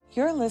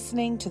You're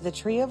listening to the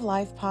Tree of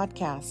Life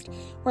podcast,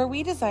 where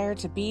we desire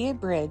to be a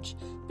bridge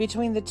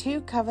between the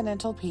two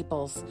covenantal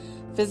peoples,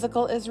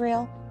 physical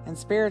Israel and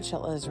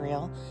spiritual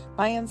Israel,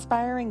 by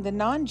inspiring the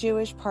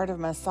non-Jewish part of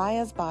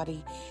Messiah's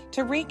body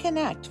to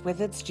reconnect with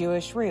its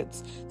Jewish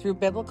roots through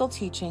biblical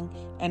teaching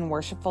and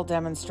worshipful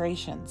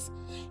demonstrations,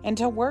 and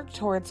to work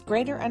towards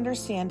greater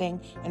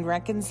understanding and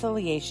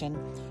reconciliation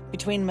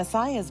between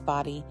Messiah's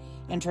body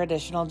and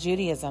traditional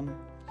Judaism.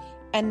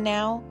 And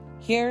now,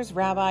 here's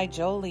Rabbi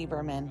Joel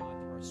Lieberman.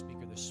 Our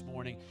speaker this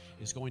morning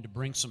is going to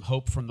bring some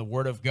hope from the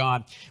Word of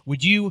God.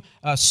 Would you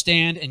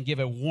stand and give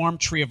a warm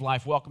Tree of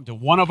Life welcome to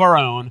one of our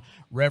own,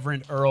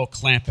 Reverend Earl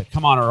Clampett.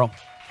 Come on, Earl.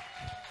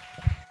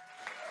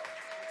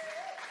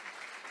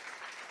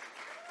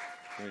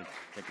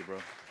 Thank you, bro.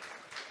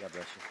 God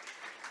bless you.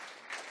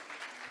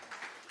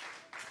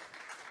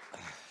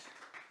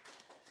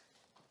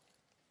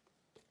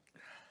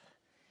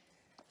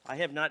 I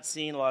have not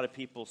seen a lot of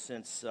people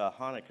since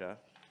Hanukkah,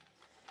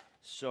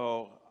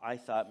 so I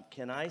thought,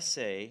 can I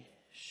say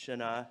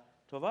Shana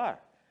Tovar?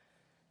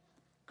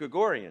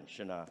 Gregorian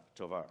Shana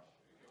Tovar.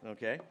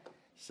 Okay?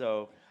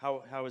 So,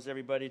 how is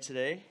everybody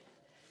today?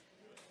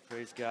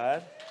 Praise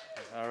God.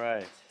 All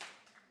right.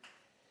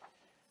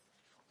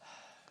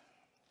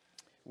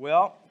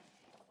 Well,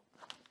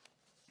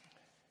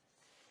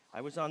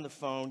 I was on the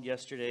phone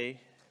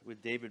yesterday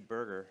with David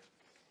Berger,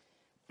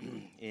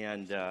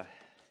 and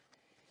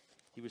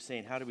he was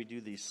saying, "How do we do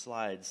these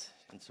slides?"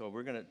 And so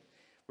we're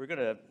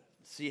gonna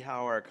see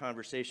how our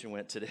conversation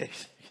went today.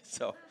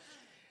 so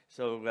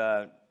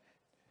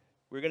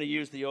we're gonna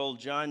use the old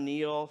John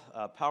Neal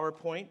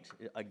PowerPoint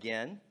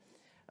again.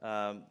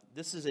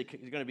 This is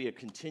going to be a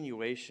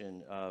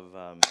continuation of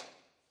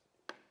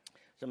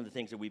some of the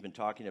things that we've been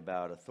talking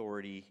about,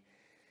 authority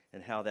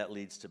and how that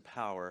leads to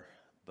power,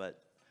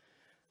 but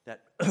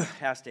that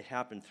has to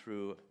happen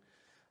through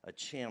a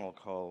channel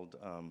called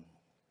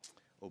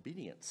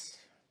obedience.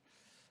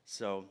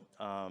 So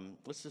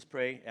let's just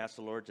pray, ask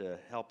the Lord to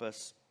help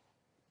us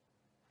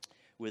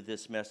with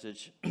this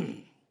message.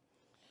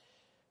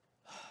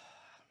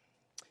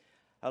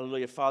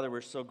 Hallelujah. Father, we're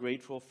so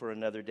grateful for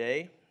another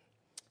day,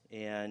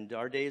 and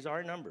our days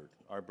are numbered.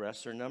 Our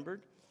breaths are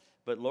numbered.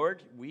 But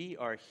Lord, we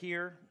are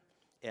here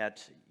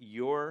at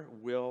your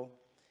will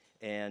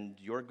and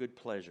your good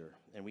pleasure.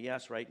 And we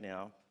ask right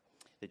now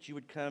that you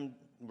would come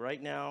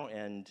right now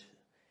and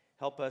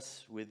help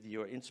us with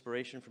your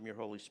inspiration from your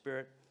Holy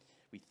Spirit.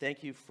 We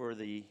thank you for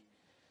the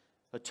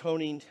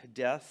atoning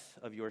death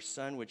of your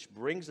Son, which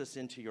brings us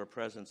into your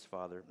presence,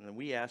 Father. And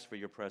we ask for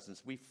your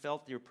presence. We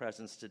felt your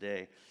presence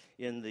today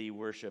in the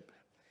worship.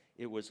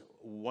 It was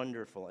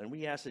wonderful. And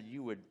we ask that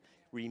you would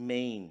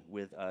remain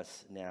with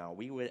us now.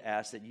 We would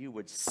ask that you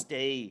would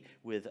stay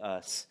with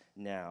us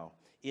now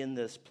in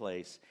this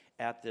place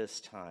at this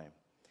time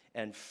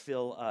and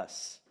fill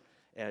us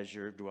as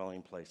your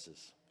dwelling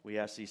places. We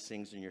ask these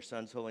things in your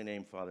Son's holy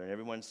name, Father. And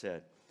everyone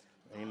said,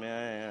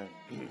 amen.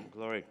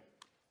 Glory.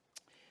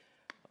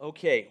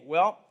 Okay,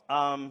 well,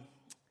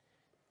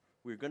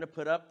 we're going to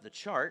put up the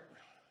chart,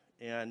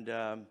 and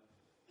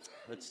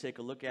let's take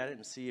a look at it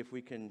and see if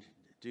we can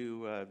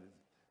do,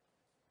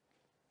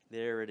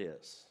 there it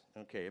is.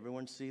 Okay,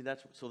 everyone see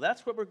that's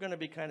what we're going to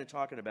be kind of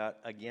talking about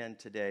again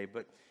today,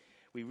 but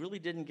we really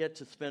didn't get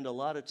to spend a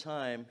lot of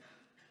time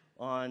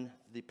on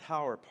the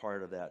power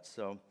part of that,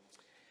 so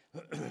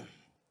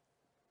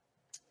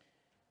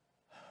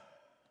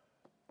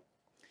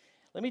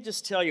let me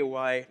just tell you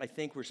why I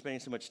think we're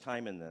spending so much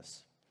time in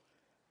this.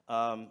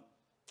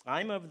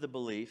 I'm of the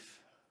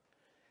belief,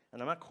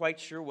 and I'm not quite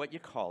sure what you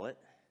call it,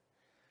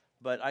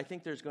 but I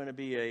think there's going to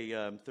be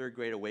a third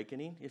great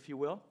awakening, if you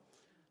will.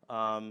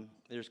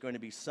 There's going to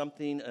be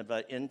something of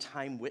an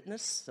end-time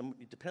witness.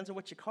 It depends on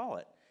what you call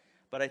it.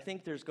 But I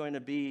think there's going to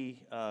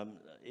be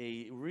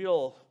a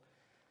real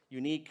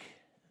unique,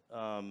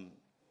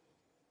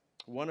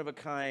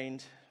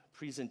 one-of-a-kind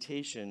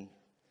presentation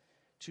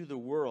to the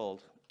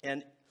world,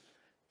 and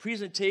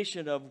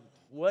presentation of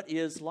what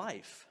is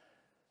life.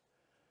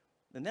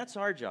 And that's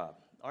our job.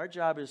 Our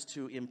job is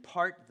to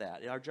impart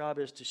that. Our job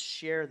is to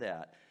share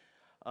that.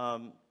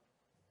 One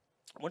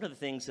of the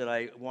things that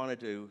I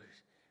wanted to,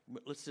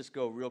 let's just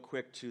go real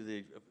quick to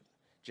the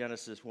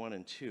Genesis 1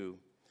 and 2.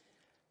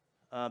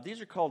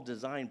 These are called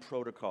design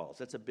protocols.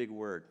 That's a big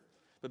word.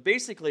 But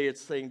basically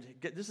it's saying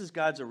this is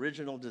God's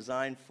original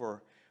design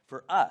for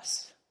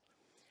us.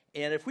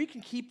 And if we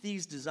can keep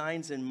these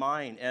designs in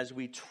mind as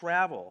we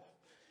travel,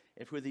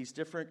 if with these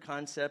different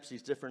concepts,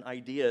 these different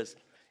ideas,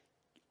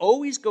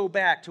 always go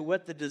back to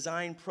what the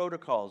design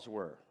protocols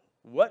were.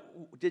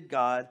 What did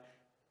God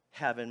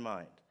have in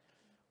mind?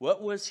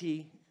 What was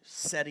he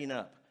setting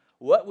up?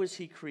 What was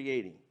he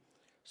creating?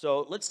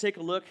 So let's take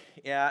a look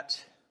at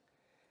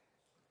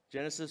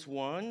Genesis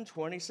 1,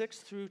 26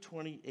 through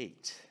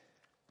 28.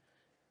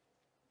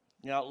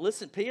 Now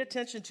listen, pay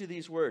attention to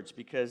these words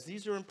because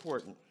these are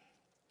important.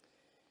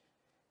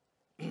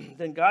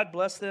 Then God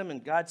blessed them,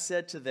 and God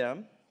said to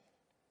them,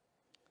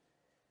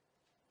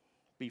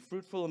 "Be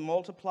fruitful and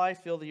multiply,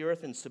 fill the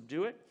earth and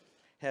subdue it.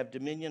 have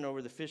dominion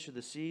over the fish of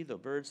the sea, the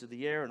birds of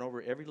the air, and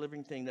over every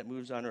living thing that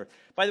moves on earth.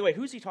 By the way,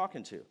 who's he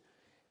talking to?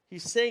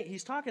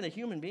 He's talking to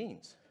human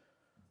beings.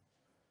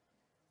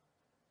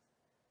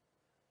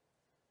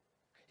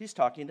 He's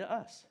talking to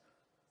us.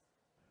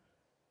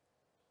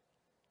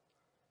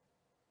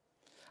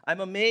 I'm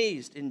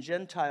amazed in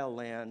Gentile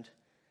land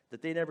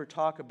that they never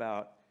talk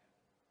about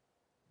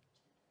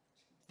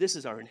this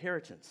is our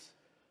inheritance.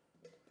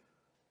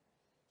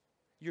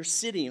 You're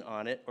sitting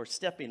on it or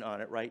stepping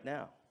on it right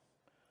now.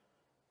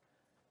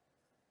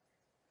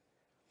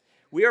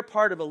 We are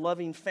part of a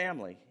loving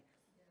family.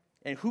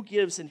 And who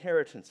gives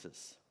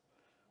inheritances?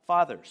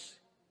 Fathers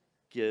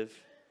give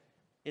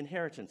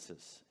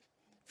inheritances.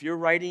 If you're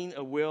writing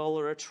a will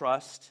or a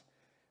trust,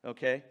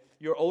 okay,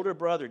 your older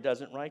brother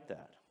doesn't write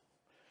that.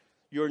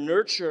 Your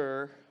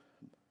nurturer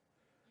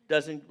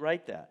doesn't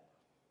write that.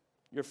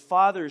 Your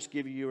fathers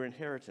give you your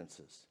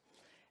inheritances.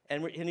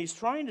 And he's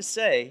trying to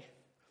say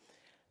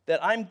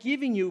that I'm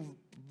giving you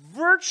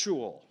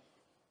virtual,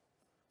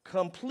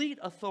 complete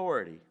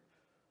authority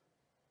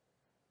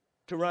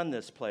to run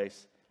this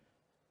place,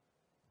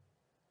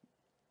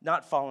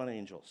 not fallen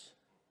angels.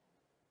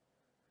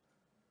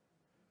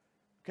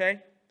 Okay?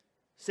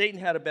 Satan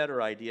had a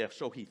better idea,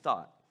 so he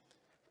thought.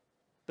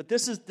 But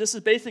this is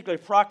basically a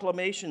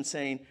proclamation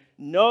saying,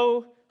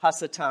 no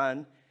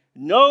Hasatan,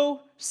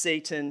 no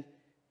Satan,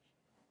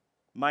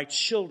 my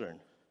children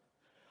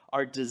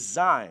are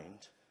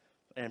designed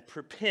and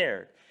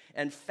prepared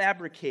and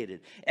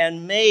fabricated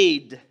and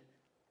made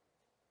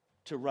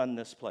to run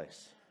this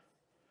place.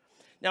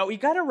 Now, we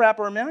got to wrap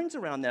our minds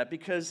around that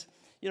because,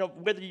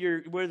 whether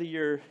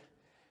you're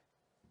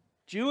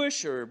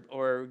Jewish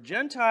or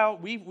Gentile,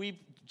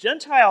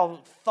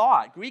 Gentile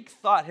thought, Greek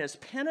thought has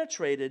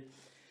penetrated,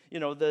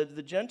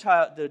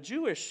 the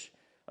Jewish,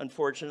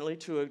 unfortunately,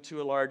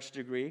 to a large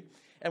degree.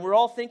 And we're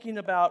all thinking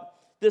about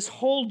this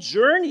whole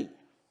journey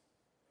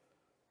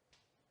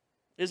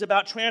is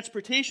about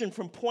transportation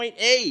from point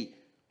A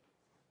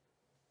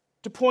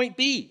to point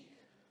B.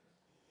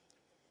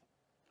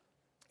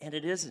 And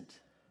it isn't.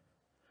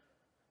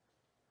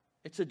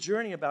 It's a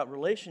journey about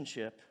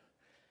relationship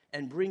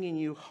and bringing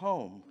you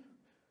home,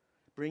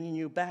 bringing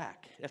you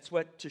back. That's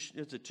what,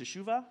 is it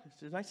teshuvah?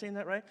 Am I saying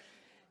that right?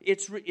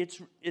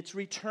 It's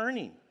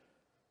returning.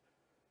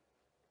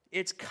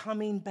 It's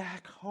coming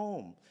back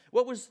home.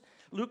 What was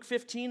Luke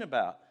 15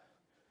 about?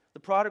 The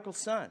prodigal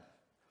son.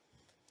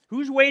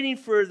 Who's waiting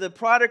for the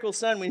prodigal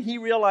son when he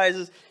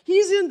realizes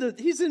he's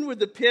in with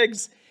the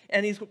pigs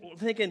and he's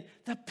thinking,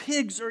 the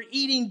pigs are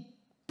eating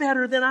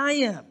better than I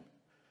am.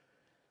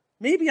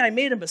 Maybe I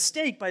made a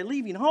mistake by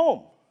leaving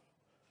home,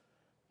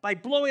 by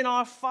blowing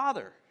off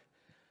father,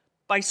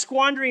 by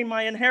squandering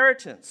my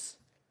inheritance,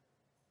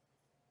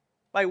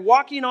 by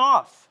walking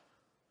off.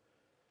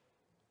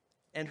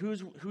 And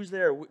who's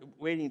there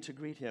waiting to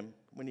greet him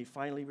when he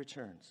finally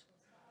returns?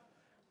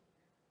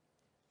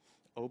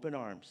 Open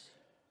arms.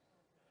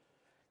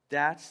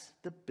 That's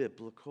the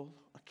biblical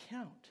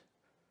account.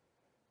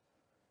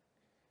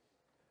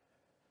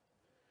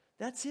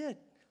 That's it.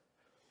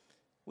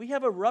 We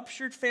have a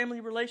ruptured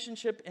family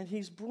relationship, and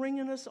he's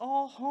bringing us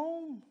all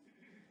home.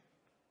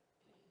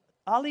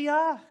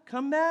 Aliyah,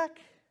 come back.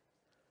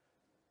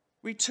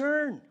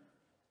 Return.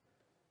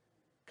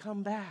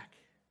 Come back.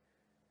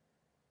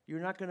 You're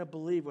not going to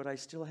believe what I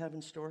still have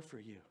in store for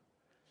you.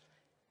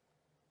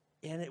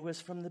 And it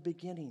was from the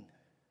beginning.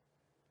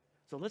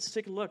 So let's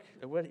take a look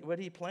at what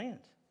he planned.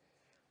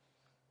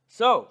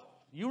 So,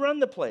 you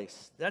run the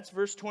place. That's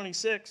verse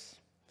 26.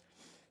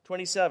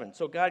 27.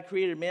 So God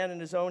created man in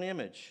his own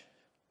image.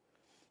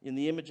 In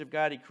the image of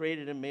God, he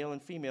created him, male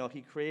and female,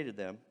 he created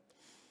them.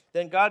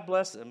 Then God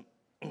blessed them.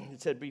 He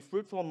said, be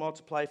fruitful and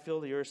multiply,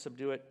 fill the earth,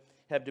 subdue it,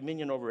 have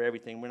dominion over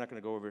everything. We're not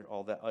going to go over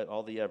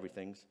all the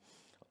everythings.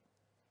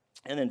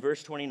 And then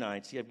verse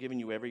 29, see, I've given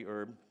you every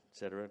herb,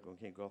 etc.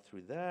 Okay, go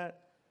through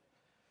that.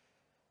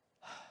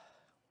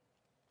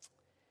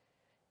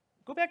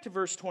 Go back to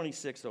verse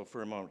 26, though,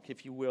 for a moment,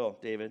 if you will,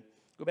 David.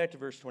 Go back to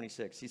verse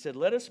 26. He said,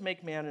 let us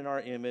make man in our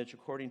image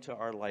according to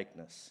our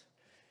likeness.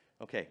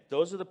 Okay,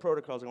 those are the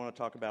protocols I want to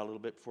talk about a little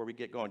bit before we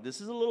get going.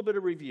 This is a little bit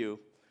of review,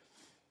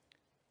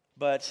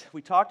 but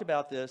we talked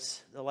about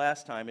this the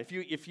last time. If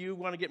you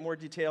want to get more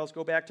details,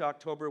 go back to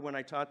October when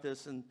I taught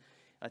this, and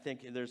I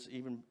think there's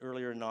even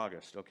earlier in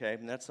August, okay?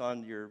 And that's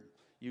on your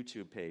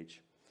YouTube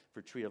page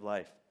for Tree of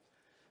Life.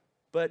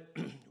 But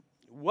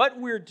what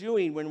we're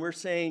doing when we're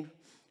saying,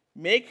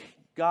 make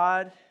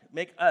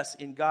us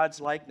in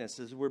God's likeness,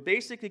 is we're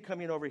basically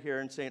coming over here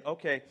and saying,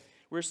 okay,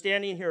 we're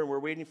standing here and we're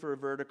waiting for a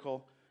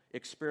vertical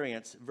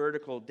experience,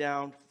 vertical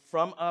down,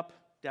 from up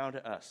down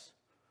to us,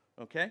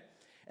 okay?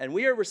 And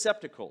we are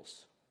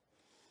receptacles.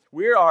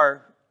 We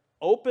are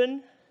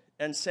open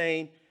and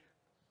saying,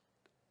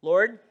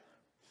 Lord,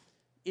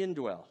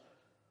 indwell,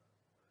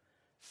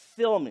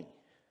 fill me,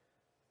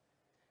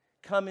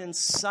 come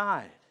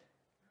inside.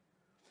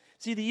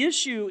 See, the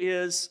issue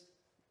is,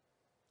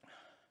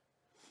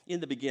 in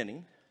the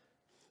beginning,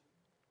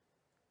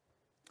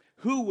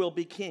 who will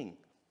be king?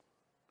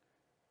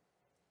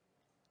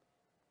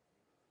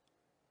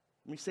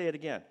 Let me say it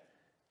again.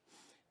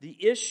 The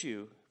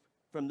issue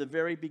from the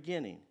very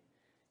beginning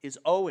is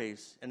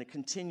always, and it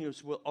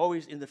continues, will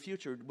always in the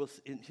future,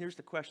 and here's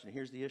the question,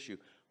 here's the issue.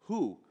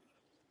 Who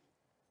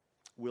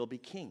will be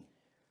king?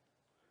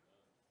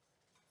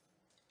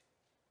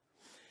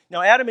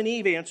 Now, Adam and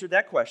Eve answered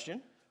that question.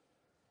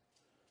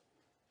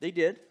 They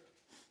did.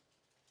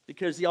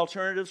 Because the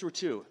alternatives were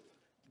two.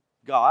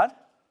 God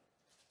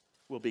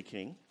will be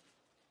king,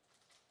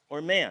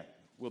 or man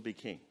will be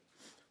king.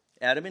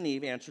 Adam and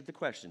Eve answered the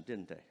question,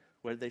 didn't they?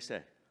 What did they say?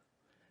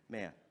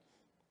 Man.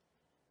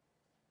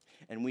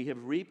 And we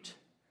have reaped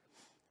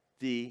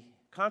the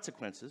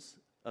consequences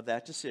of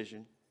that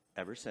decision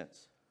ever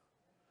since.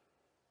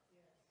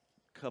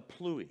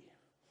 Kaplooey.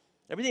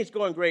 Everything's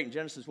going great in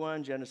Genesis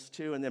 1, Genesis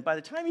 2, and then by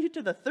the time you get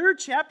to the third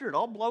chapter, it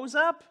all blows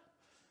up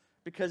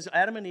because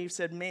Adam and Eve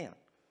said man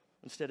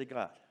instead of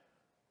God.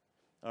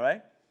 All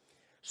right?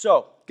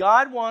 So,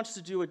 God wants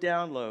to do a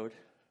download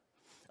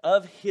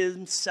of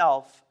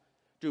himself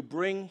to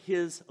bring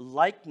his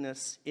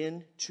likeness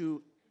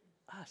into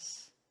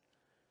us.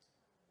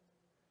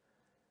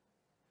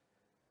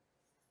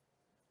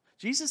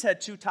 Jesus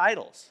had two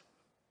titles.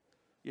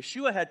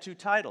 Yeshua had two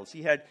titles.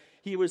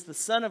 He was the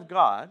Son of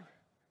God,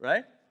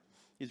 right?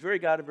 He's very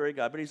God of very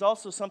God, but he's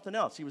also something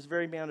else. He was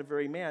very man of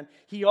very man.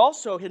 He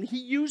also, and he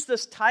used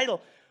this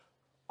title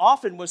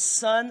often, was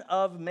Son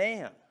of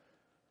Man.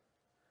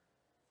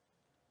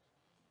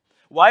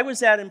 Why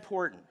was that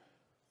important?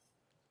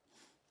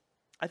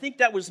 I think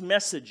that was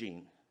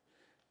messaging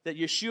that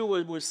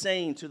Yeshua was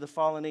saying to the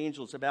fallen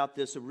angels about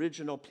this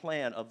original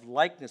plan of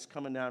likeness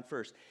coming down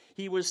first.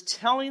 He was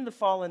telling the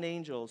fallen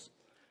angels,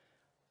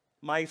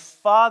 my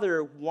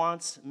Father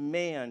wants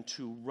man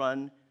to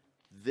run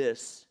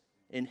this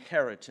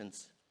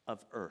inheritance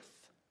of earth,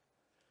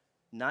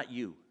 not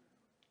you.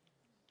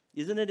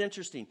 Isn't it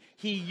interesting?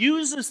 He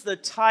uses the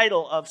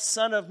title of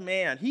Son of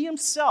Man, he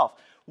himself,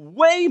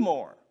 way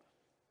more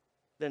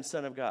than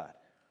Son of God.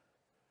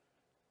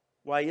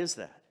 Why is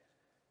that?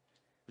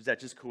 Was that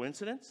just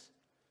coincidence?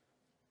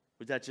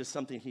 Was that just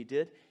something he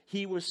did?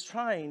 He was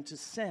trying to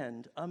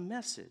send a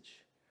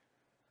message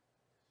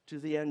to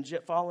the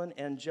fallen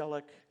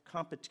angelic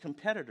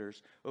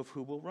competitors of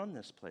who will run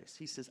this place.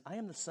 He says, I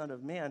am the Son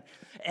of Man,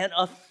 and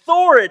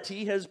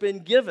authority has been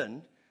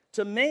given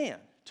to man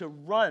to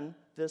run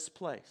this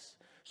place.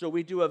 So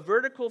we do a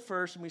vertical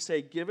first, and we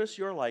say, give us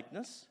your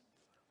likeness.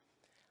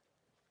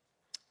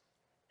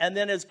 And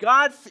then as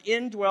God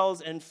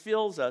indwells and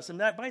fills us,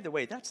 and that, by the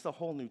way, that's the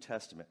whole New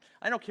Testament.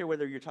 I don't care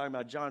whether you're talking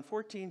about John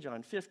 14,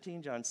 John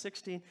 15, John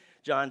 16,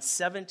 John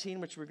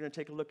 17, which we're going to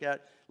take a look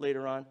at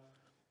later on.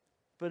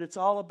 But it's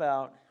all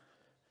about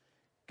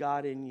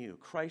God in you,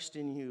 Christ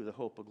in you, the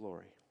hope of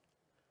glory.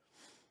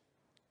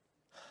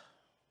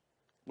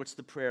 What's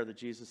the prayer that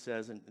Jesus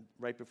says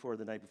right before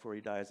the night before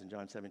he dies in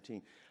John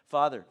 17?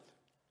 Father,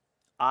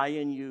 I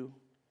in you,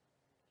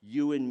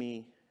 you in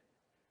me,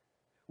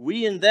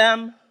 we in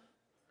them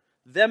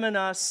in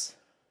us,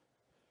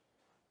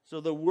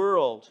 so the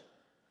world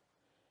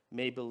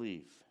may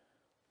believe.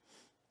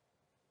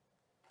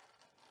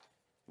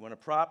 You want a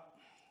prop?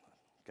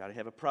 Got to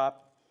have a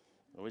prop.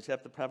 Always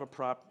have to have a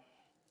prop.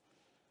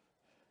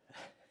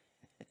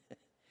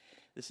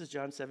 This is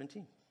John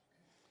 17,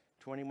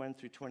 21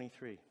 through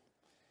 23.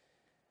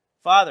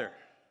 Father,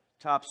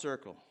 top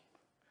circle.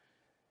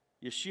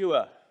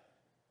 Yeshua,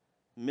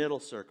 middle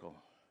circle.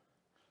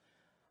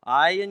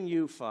 I and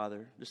you,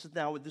 Father. This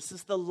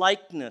is the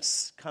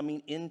likeness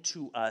coming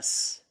into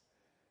us.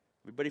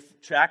 Everybody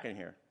tracking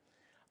here.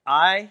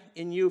 I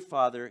in you,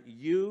 Father,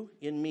 you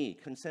in me.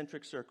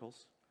 Concentric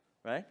circles,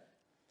 right?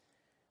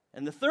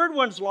 And the third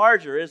one's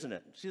larger, isn't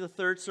it? See the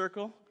third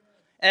circle?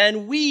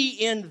 And we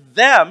in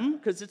them,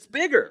 because it's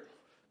bigger.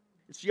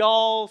 It's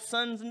y'all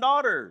sons and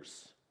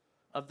daughters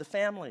of the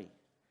family.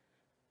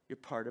 You're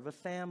part of a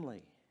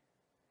family.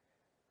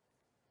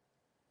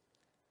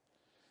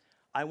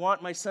 I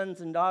want my sons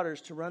and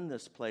daughters to run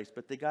this place,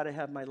 but they got to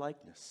have my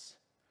likeness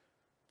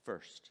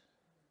first.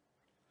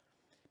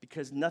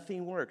 Because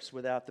nothing works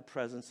without the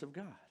presence of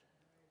God.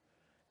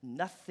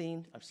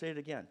 Nothing, I'll say it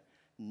again,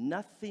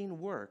 nothing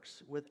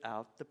works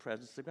without the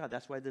presence of God.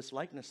 That's why this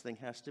likeness thing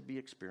has to be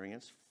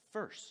experienced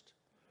first.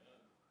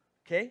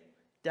 Okay?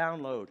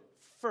 Download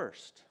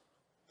first.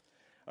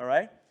 All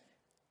right?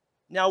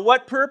 Now,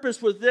 what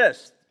purpose was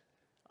this?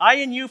 I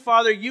and you,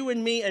 Father, you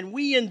and me, and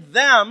we in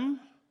them,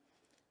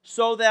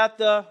 so that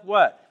the,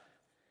 what?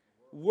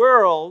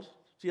 World,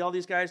 see all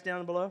these guys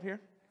down below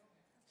here?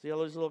 See all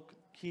those little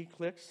key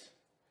clicks?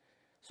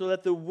 So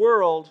that the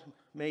world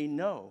may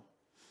know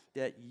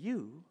that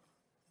you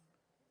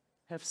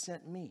have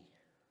sent me.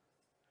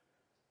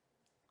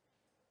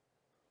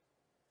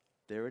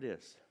 There it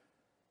is.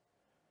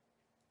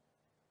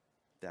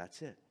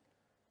 That's it.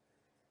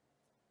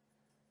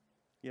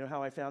 You know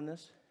how I found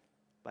this?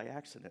 By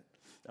accident.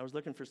 I was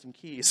looking for some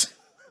keys.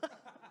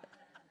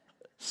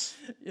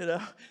 You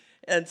know?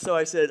 And so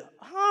I said,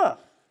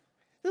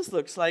 this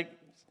looks like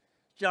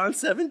John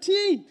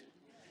 17.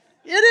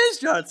 It is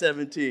John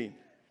 17,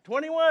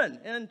 21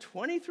 and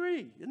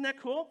 23. Isn't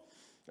that cool?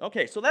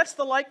 Okay, so that's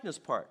the likeness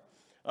part.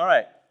 All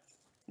right.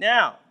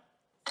 Now,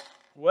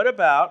 what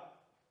about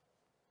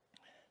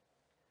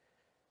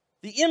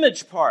the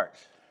image part?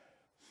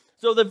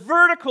 So the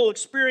vertical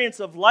experience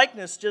of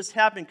likeness just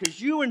happened because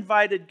you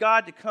invited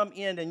God to come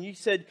in and you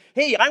said,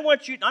 hey, I'm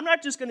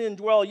not just going to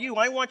indwell you,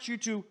 I want you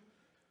to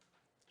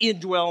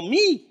indwell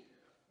me.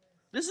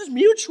 This is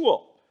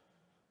mutual.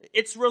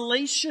 It's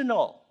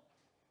relational.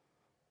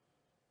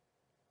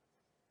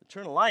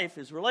 Eternal life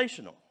is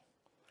relational.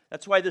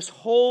 That's why this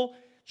whole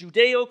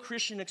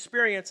Judeo-Christian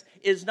experience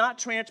is not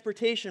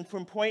transportation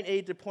from point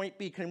A to point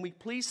B. Can we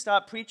please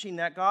stop preaching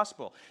that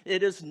gospel?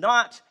 It is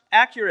not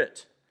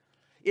accurate.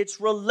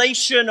 It's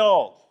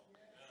relational.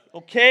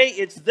 Okay?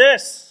 It's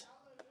this.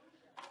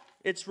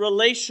 It's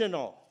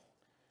relational.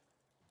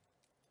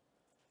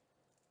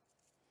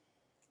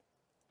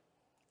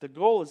 The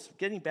goal is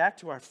getting back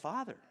to our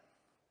Father.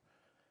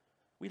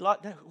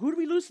 Who did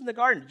we lose in the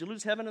garden? Did you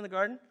lose heaven in the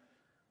garden?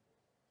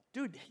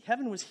 Dude,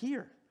 heaven was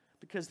here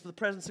because the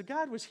presence of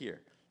God was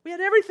here. We had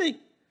everything.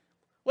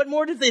 What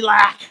more did they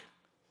lack?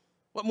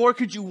 What more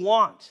could you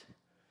want?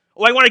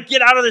 Oh, I want to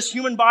get out of this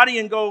human body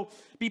and go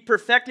be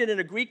perfected in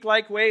a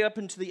Greek-like way up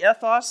into the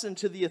ethos and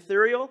to the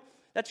ethereal.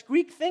 That's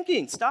Greek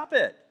thinking. Stop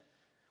it.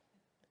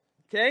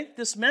 Okay?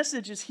 This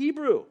message is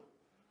Hebrew.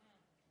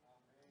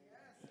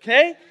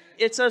 Okay?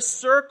 It's a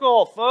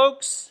circle,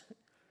 folks.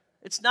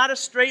 It's not a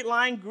straight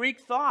line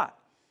Greek thought.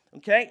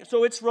 Okay?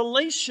 So it's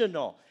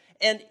relational.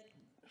 And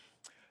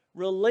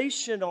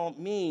relational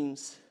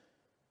means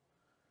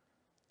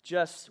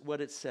just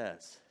what it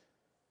says.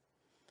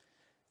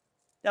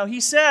 Now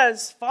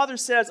Father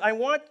says, I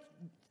want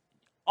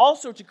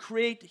also to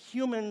create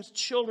humans,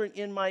 children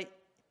in my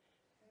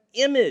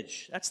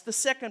image. That's the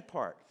second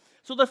part.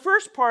 So the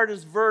first part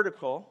is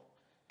vertical,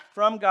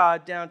 from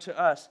God down to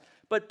us.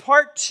 But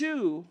part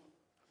 2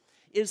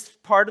 is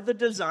part of the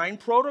design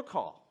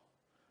protocol.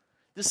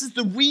 This is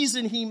the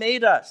reason he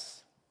made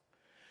us.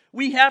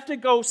 We have to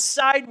go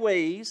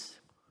sideways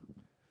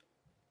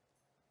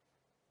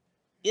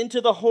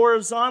into the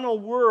horizontal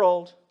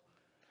world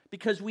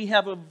because we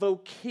have a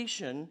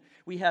vocation,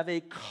 we have a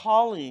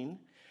calling,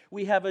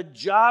 we have a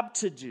job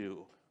to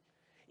do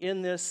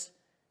in this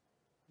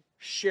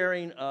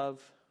sharing of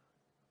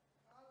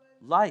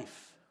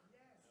life.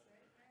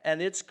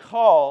 And it's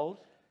called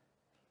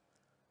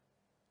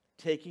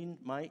taking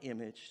my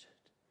image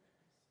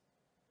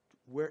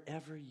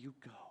wherever you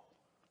go.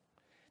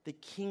 The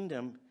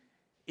kingdom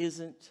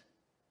isn't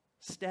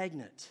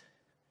stagnant.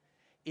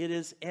 It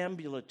is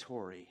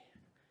ambulatory.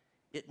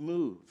 It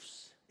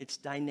moves. It's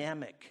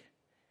dynamic.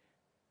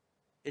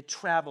 It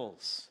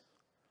travels.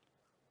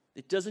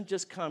 It doesn't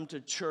just come to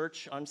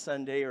church on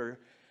Sunday or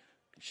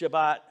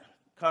Shabbat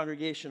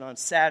congregation on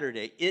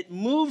Saturday. It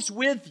moves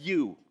with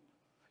you.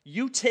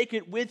 You take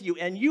it with you,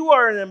 and you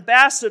are an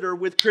ambassador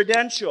with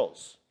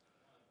credentials.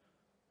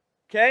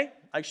 Okay?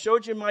 I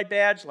showed you my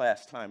badge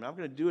last time. I'm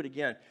going to do it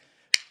again.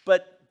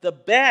 But the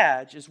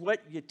badge is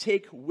what you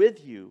take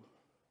with you.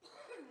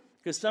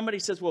 Because somebody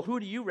says, well, who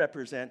do you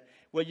represent?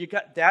 Well,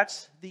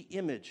 that's the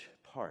image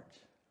part.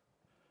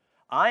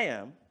 I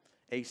am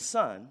a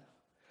son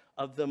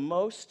of the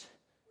Most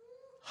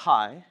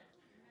High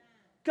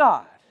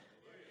God,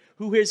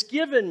 who has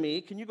given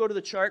me, can you go to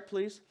the chart,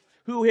 please?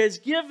 Who has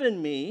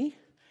given me,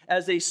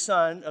 as a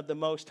son of the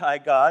Most High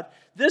God,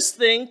 this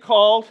thing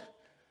called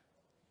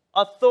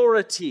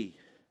authority,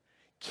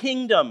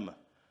 kingdom,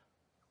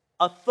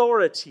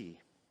 authority.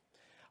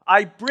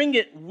 I bring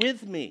it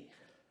with me.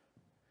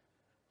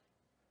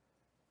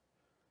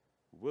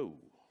 Whoa.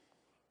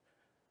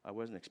 I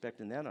wasn't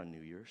expecting that on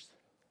New Year's.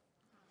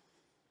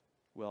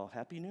 Well,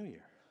 Happy New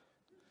Year.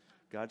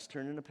 God's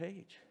turning a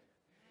page.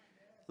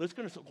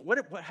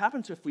 What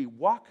happens if we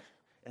walk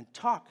and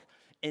talk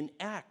and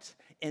act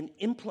and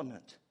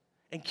implement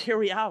and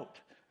carry out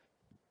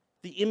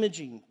the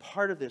imaging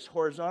part of this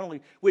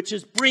horizontally, which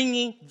is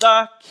bringing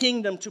the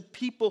kingdom to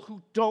people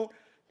who don't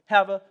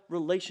have a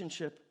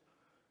relationship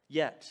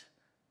yet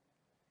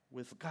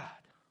with God,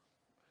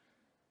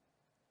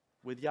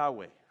 with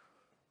Yahweh,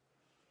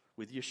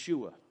 with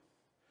Yeshua,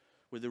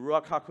 with the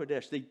Ruach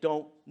HaKodesh. They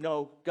don't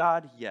know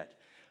God yet.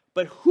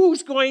 But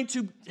who's going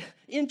to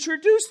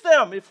introduce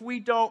them if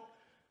we don't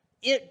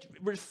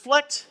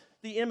reflect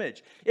the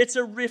image? It's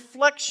a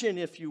reflection,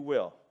 if you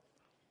will.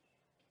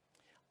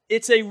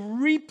 It's a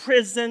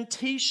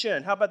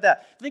representation. How about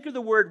that? Think of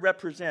the word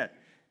represent.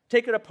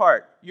 Take it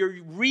apart. You're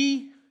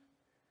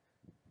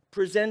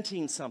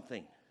representing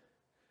something.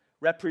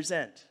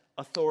 Represent.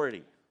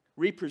 Authority.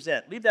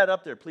 Represent. Leave that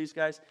up there, please,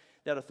 guys.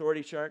 That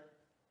authority chart.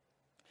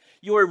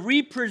 You are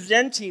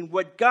representing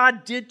what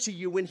God did to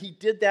you when he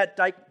did that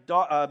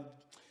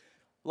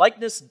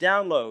likeness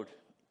download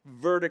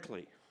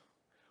vertically,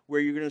 where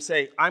you're going to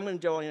say, I'm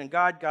indwelling in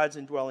God, God's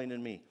indwelling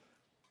in me.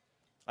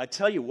 I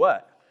tell you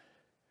what,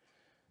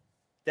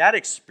 that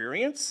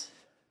experience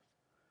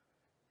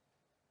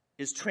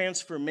is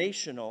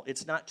transformational.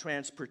 It's not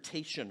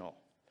transportational.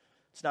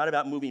 It's not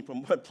about moving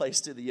from one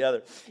place to the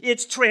other.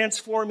 It's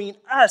transforming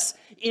us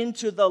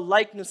into the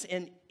likeness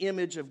and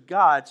image of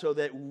God so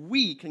that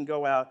we can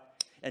go out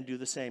and do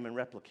the same and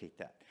replicate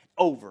that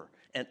over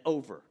and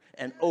over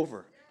and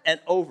over and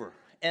over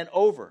and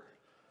over.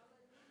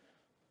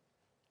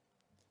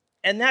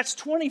 And that's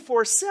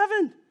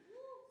 24/7.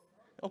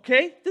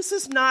 Okay? This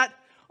is not,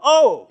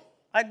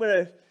 I'm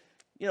going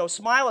to,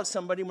 smile at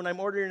somebody when I'm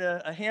ordering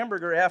a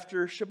hamburger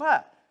after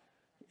Shabbat,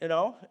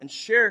 and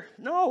share.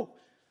 No.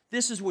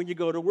 This is when you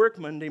go to work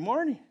Monday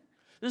morning.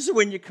 This is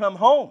when you come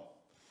home,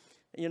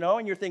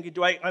 and you're thinking,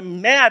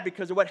 I'm mad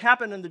because of what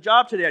happened in the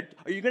job today.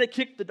 Are you going to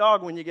kick the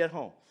dog when you get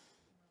home?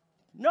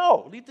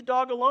 No, leave the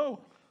dog alone.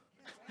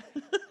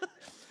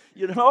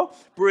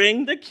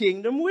 Bring the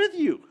kingdom with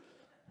you.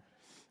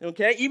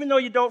 Okay, even though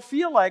you don't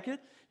feel like it,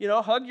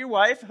 hug your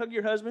wife, hug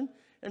your husband,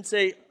 and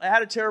say, I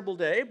had a terrible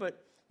day,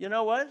 but you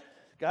know what?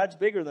 God's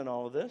bigger than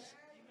all of this,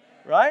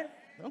 right?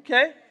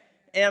 Okay,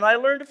 and I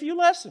learned a few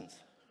lessons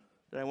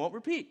that I won't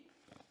repeat.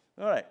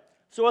 All right,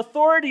 so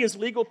authority is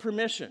legal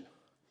permission.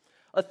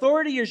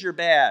 Authority is your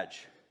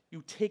badge.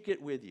 You take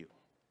it with you.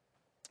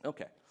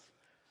 Okay.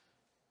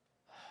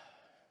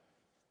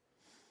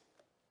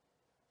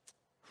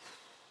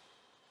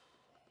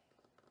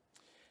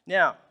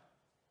 Now,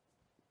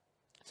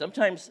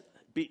 sometimes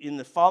in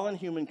the fallen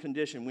human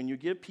condition, when you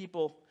give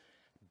people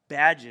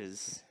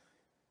badges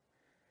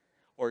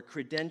or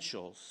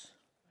credentials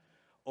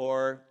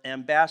or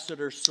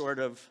ambassador sort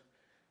of,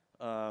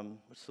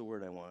 what's the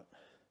word I want?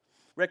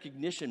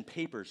 Recognition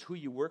papers, who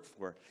you work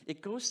for,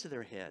 it goes to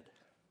their head.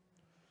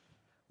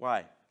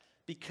 Why?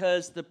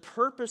 Because the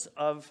purpose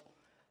of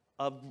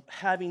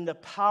having the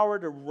power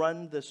to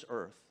run this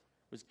earth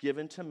was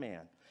given to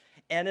man.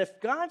 And if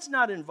God's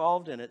not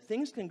involved in it,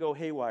 things can go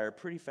haywire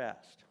pretty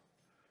fast.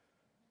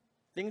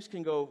 Things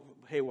can go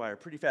haywire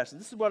pretty fast. And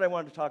this is what I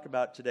want to talk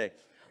about today.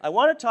 I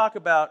want to talk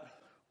about,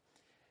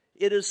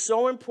 it is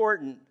so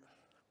important.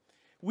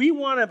 We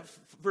want to,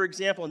 for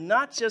example,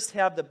 not just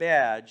have the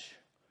badge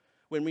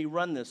when we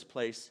run this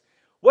place.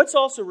 What's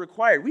also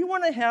required? We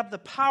want to have the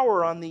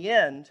power on the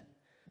end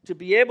to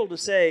be able to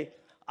say,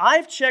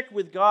 I've checked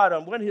with God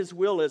on what His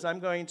will is. I'm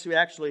going to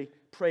actually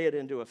pray it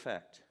into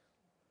effect.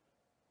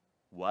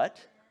 What?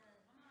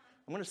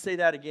 I'm going to say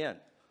that again.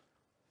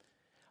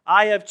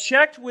 I have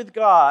checked with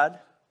God,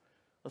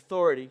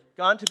 authority,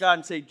 gone to God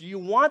and say, do you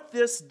want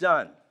this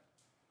done?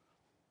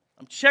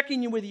 I'm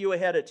checking with you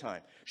ahead of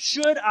time.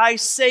 Should I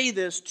say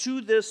this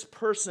to this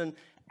person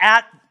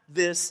at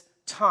this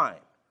time?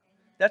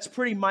 That's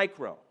pretty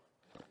micro.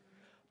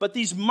 But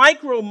these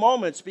micro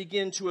moments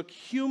begin to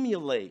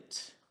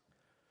accumulate.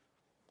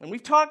 And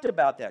we've talked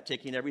about that,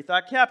 taking every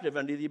thought captive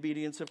under the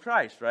obedience of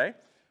Christ, right?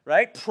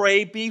 Right?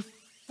 Pray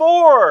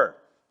before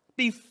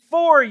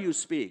you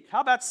speak.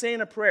 How about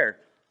saying a prayer?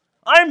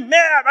 I'm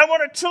mad. I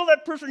want to tell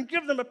that person,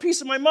 give them a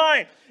piece of my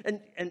mind.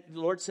 And the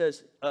Lord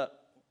says,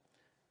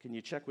 can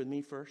you check with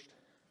me first?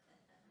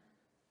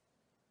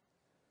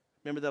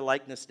 Remember the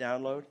likeness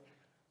download?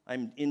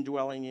 I'm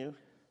indwelling you.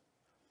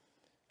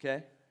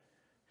 Okay?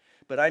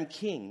 But I'm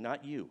king,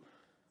 not you.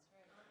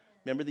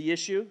 Remember the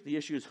issue? The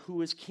issue is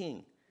who is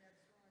king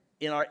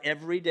in our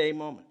everyday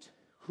moment.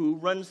 Who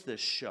runs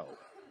this show?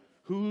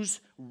 Who's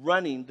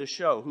running the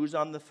show? Who's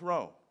on the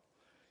throne?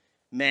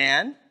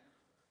 Man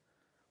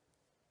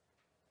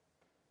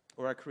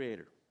or our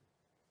Creator?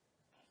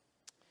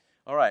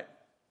 All right.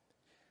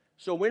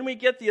 So when we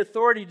get the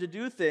authority to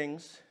do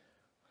things,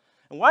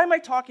 and why am I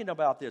talking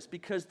about this?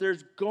 Because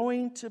there's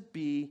going to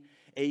be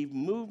a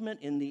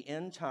movement in the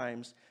end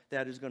times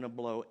that is going to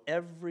blow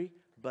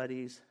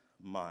everybody's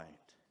mind.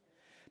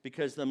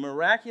 Because the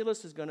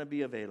miraculous is going to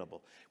be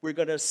available. We're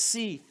going to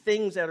see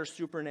things that are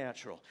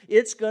supernatural.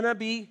 It's going to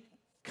be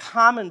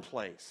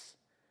commonplace.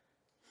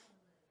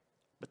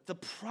 But the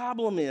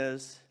problem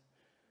is,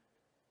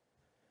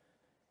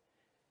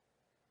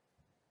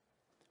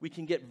 we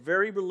can get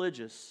very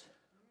religious.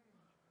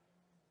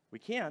 We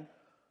can.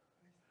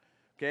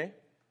 Okay?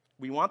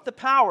 We want the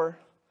power,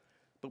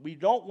 but we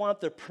don't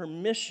want the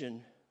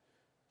permission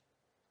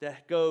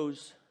that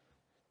goes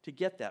to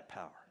get that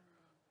power.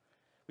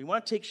 We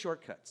want to take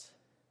shortcuts.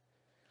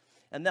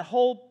 And the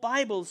whole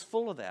Bible is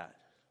full of that.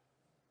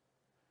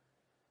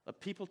 Of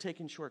people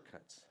taking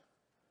shortcuts.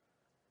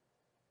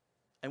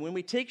 And when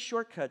we take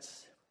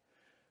shortcuts,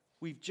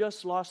 we've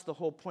just lost the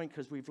whole point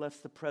because we've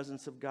left the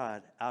presence of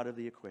God out of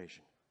the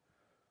equation.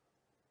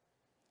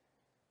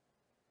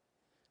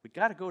 We've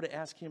got to go to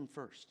ask Him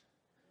first.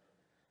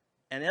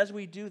 And as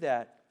we do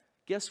that,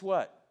 guess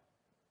what?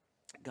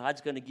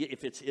 God's going to get,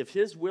 if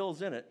His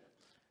will's in it,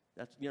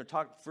 that's,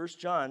 talk 1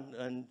 John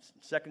and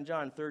 2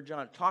 John, 3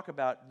 John, talk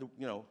about,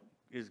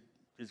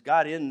 is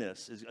God in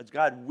this? Is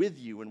God with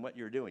you in what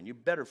you're doing? You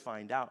better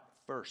find out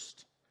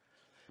first.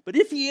 But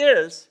if He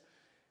is,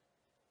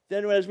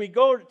 then as we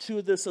go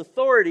to this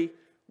authority,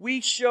 we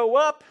show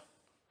up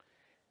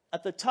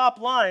at the top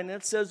line,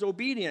 and it says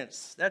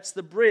obedience. That's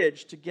the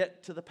bridge to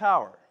get to the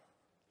power.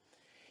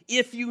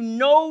 If you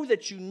know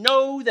that you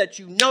know that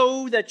you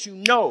know that you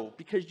know,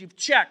 because you've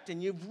checked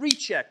and you've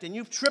rechecked and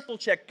you've triple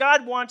checked,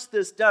 God wants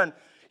this done,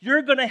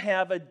 you're going to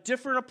have a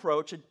different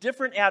approach, a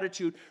different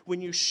attitude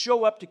when you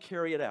show up to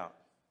carry it out.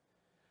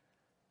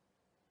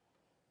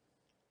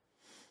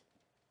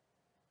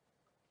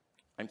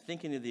 I'm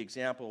thinking of the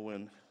example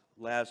when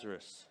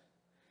Lazarus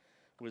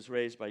was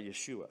raised by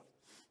Yeshua.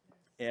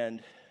 And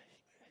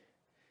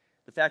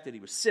the fact that he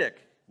was sick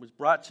was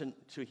brought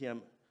to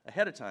him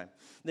ahead of time.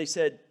 They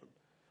said,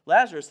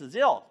 Lazarus is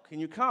ill. Can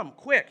you come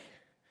quick?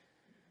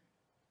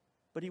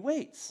 But he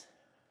waits.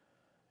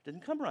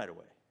 Didn't come right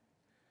away.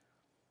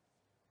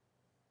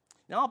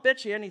 Now, I'll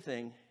bet you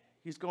anything,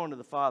 he's going to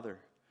the Father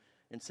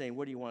and saying,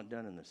 what do you want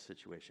done in this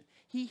situation?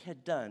 He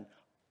had done,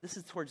 this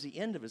is towards the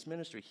end of his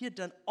ministry, he had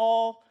done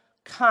all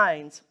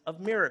kinds of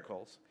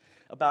miracles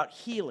about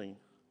healing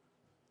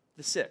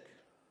the sick,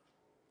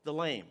 the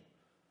lame.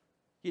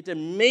 He had done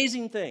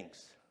amazing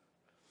things.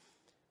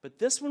 But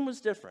this one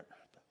was different.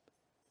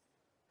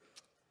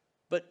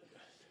 But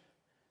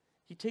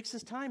he takes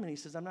his time and he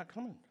says, I'm not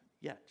coming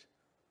yet.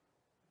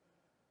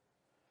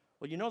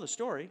 Well, you know the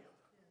story.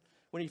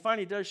 When he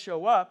finally does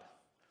show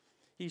up,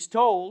 he's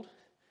told,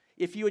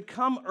 if you had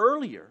come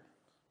earlier,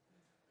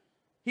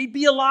 he'd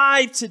be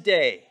alive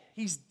today.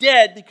 He's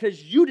dead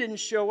because you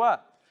didn't show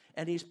up.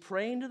 And he's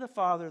praying to the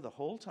Father the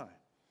whole time.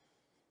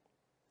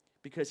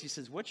 Because he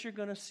says, what you're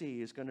going to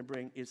see is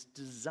it's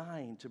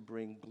designed to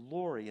bring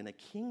glory in a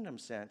kingdom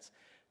sense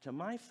to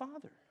my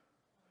Father.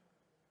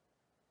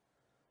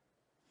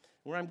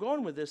 Where I'm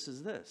going with this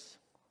is this.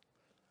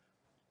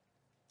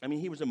 I mean,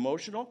 he was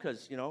emotional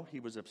because, he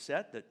was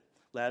upset that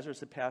Lazarus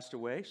had passed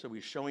away, so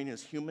he's showing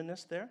his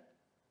humanness there.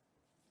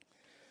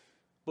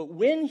 But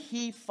when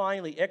he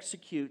finally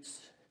executes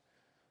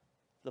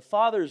the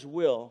Father's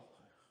will,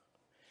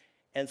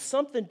 and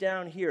something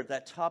down here,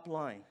 that top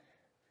line,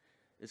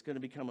 is going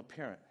to become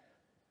apparent.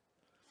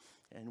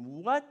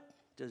 And what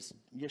does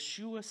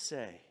Yeshua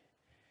say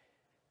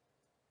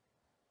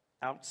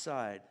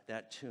outside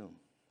that tomb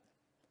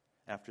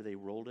after they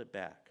rolled it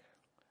back?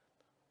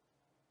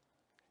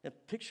 Now,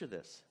 picture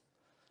this.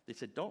 They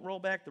said, don't roll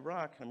back the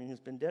rock. I mean, he's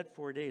been dead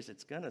 4 days.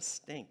 It's going to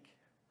stink.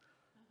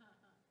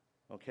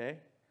 Okay?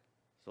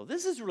 So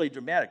this is really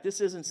dramatic.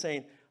 This isn't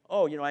saying,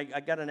 oh, I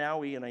got an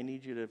owie and I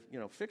need you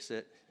to, fix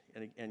it.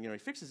 And he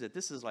fixes it.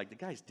 This is like, the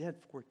guy's dead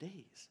 4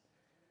 days.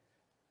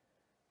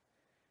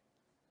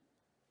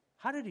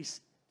 How did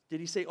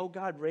he say, oh,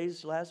 God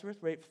raised Lazarus?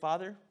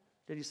 Father,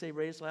 did he say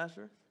raise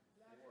Lazarus?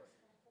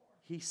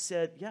 He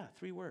said,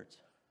 3 words.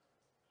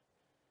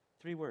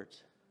 3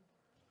 words.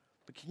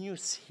 But can you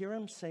hear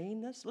him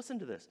saying this? Listen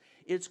to this.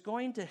 It's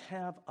going to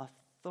have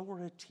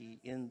authority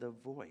in the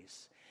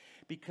voice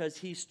because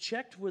he's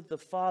checked with the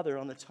Father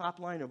on the top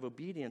line of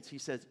obedience. He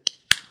says,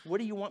 what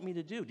do you want me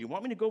to do? Do you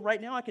want me to go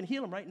right now? I can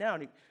heal him right now.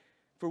 And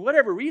for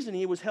whatever reason,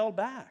 he was held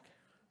back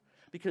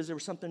because there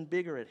was something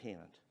bigger at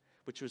hand,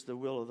 which was the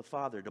will of the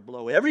Father to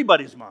blow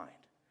everybody's mind.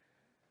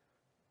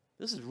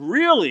 This is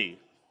really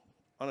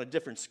on a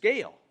different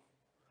scale.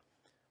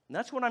 And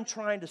that's what I'm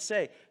trying to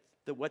say,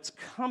 that what's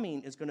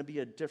coming is going to be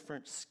a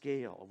different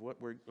scale of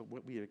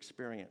what we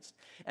experienced.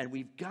 And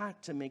we've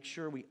got to make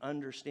sure we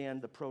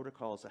understand the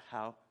protocols of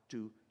how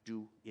to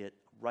do it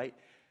right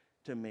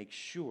to make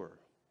sure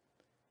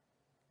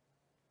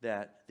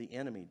that the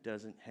enemy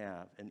doesn't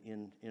have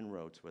an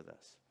inroads with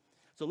us.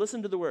 So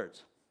listen to the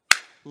words.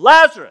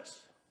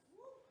 Lazarus,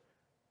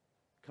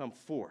 come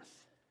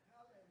forth.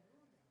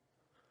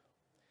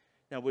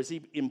 Now, was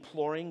he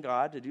imploring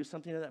God to do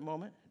something at that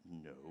moment?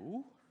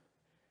 No.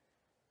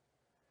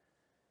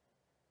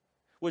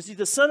 Was he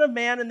the Son of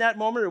Man in that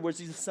moment, or was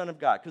he the Son of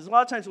God? Because a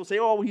lot of times we'll say,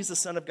 oh, he's the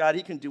Son of God,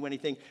 he can do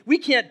anything. We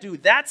can't do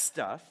that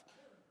stuff.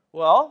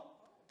 Well,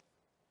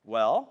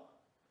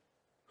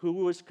 who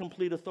was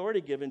complete authority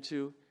given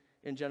to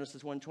in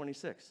Genesis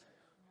 1:26?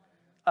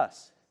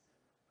 Us.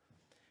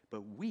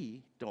 But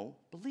we don't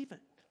believe it.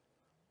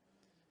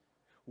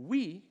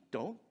 We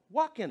don't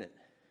walk in it.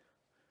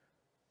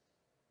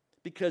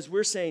 Because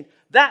we're saying,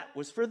 that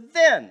was for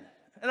then.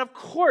 And of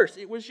course,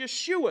 it was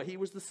Yeshua. He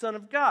was the Son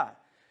of God.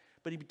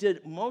 But he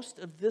did most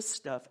of this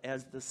stuff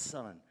as the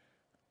Son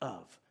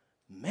of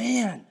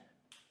Man.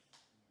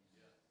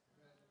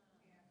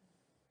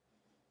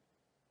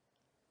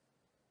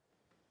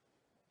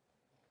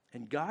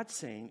 And God's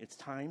saying it's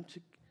time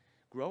to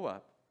grow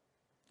up,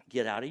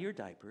 get out of your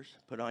diapers,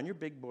 put on your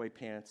big boy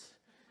pants,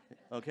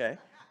 okay,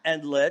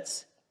 and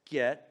let's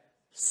get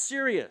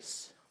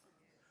serious.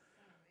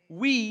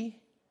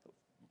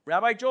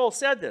 Rabbi Joel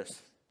said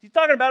this. He's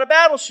talking about a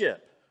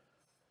battleship.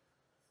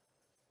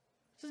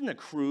 This isn't a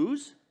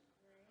cruise.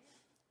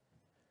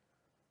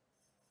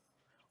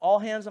 All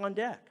hands on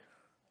deck.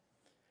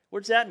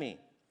 What does that mean?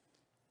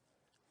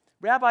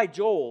 Rabbi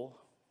Joel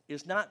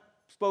is not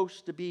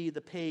supposed to be the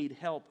paid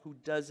help who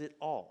does it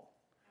all.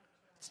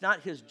 It's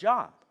not his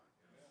job.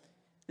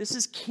 This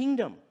is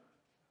kingdom.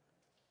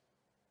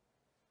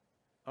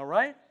 All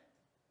right?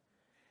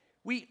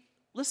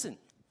 Listen,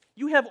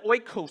 you have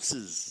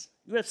oikoses.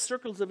 You have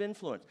circles of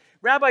influence.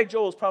 Rabbi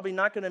Joel is probably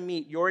not going to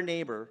meet your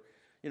neighbor,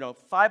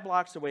 5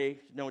 blocks away,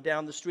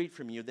 down the street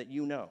from you that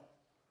you know.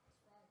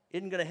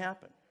 Isn't going to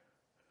happen.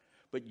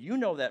 But you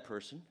know that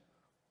person.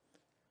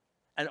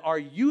 And are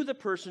you the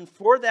person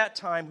for that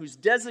time who's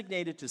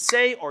designated to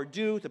say or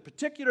do the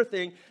particular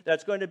thing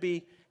that's going to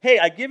be, hey,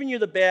 I've given you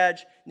the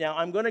badge, now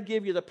I'm going to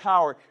give you the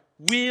power.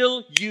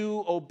 will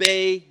you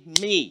obey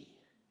me?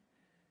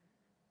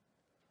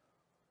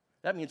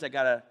 That means I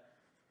gotta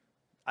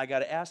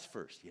ask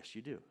first. Yes,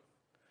 you do.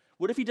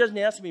 What if he doesn't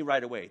ask me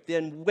right away?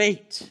 Then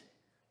wait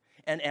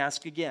and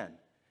ask again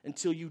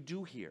until you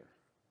do hear.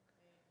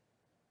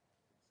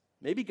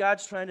 Maybe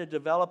God's trying to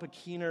develop a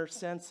keener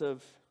sense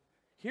of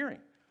hearing.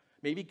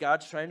 Maybe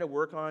God's trying to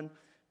work on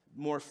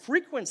more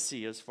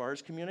frequency as far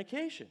as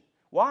communication.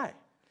 Why?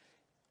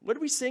 What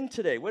did we sing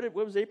today? What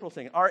was April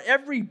singing? Our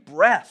every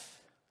breath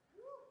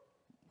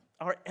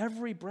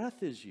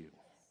is you.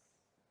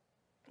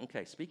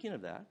 Okay, speaking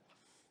of that.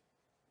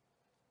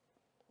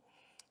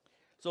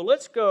 So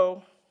let's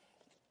go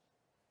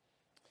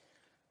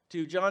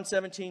to John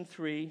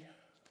 17:3.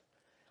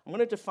 I'm going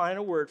to define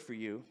a word for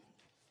you.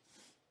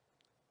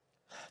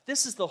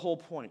 This is the whole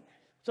point.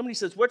 Somebody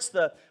says, what's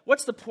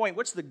the point?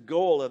 What's the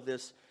goal of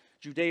this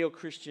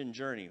Judeo-Christian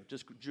journey,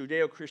 this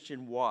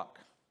Judeo-Christian walk?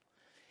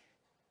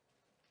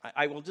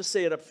 I will just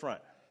say it up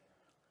front.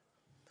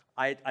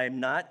 I'm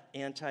not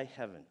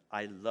anti-heaven.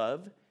 I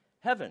love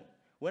heaven.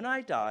 When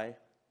I die,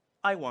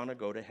 I want to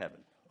go to heaven.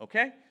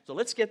 Okay? So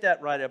let's get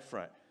that right up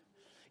front.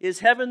 Is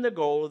heaven the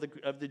goal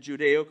of the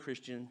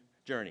Judeo-Christian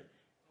journey?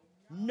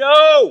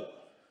 No!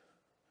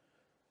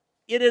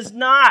 It is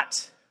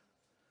not.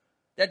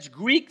 That's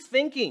Greek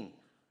thinking.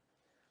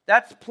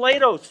 That's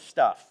Plato's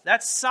stuff.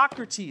 That's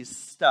Socrates'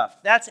 stuff.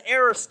 That's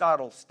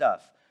Aristotle's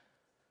stuff.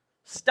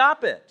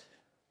 Stop it.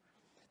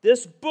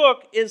 This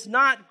book is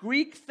not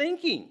Greek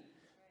thinking.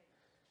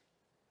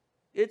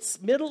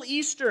 It's Middle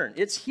Eastern.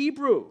 It's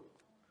Hebrew.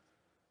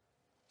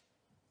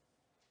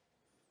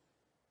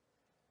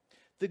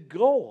 The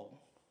goal,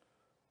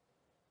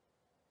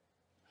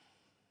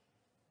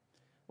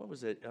 what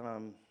was it?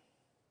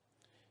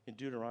 In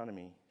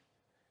Deuteronomy,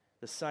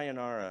 the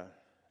Sayonara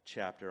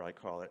chapter, I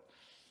call it,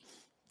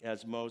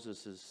 as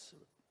Moses is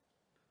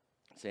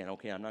saying,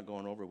 okay, I'm not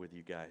going over with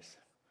you guys.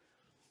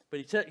 But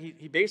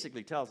he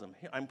basically tells them,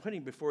 I'm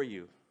putting before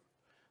you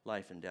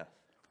life and death.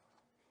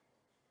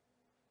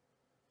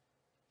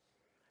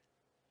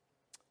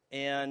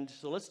 And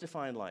so let's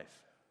define life.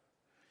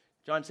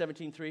 John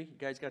 17:3, you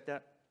guys got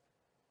that?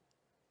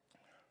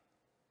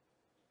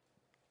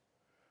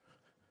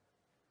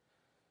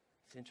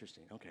 It's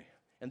interesting, okay.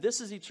 And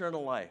this is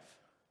eternal life,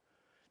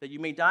 that you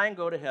may die and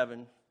go to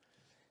heaven,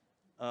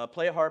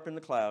 play a harp in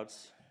the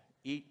clouds,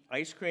 eat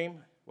ice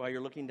cream while you're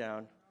looking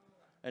down,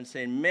 and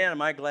saying, man,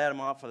 am I glad I'm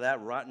off of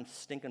that rotten,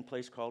 stinking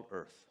place called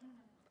earth.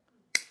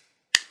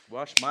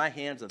 Wash my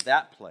hands of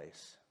that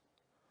place.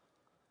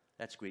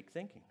 That's Greek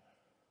thinking.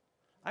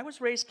 I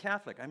was raised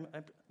Catholic. I'm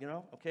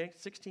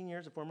 16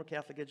 years of former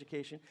Catholic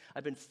education.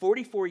 I've been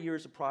 44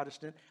 years a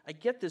Protestant. I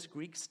get this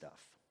Greek stuff,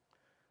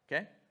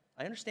 okay?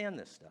 I understand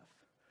this stuff,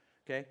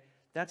 okay?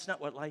 That's not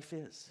what life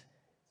is.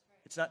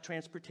 It's not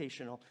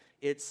transportational.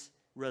 It's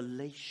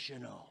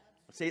relational.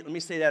 Let me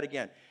say that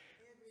again.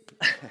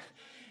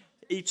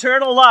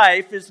 Eternal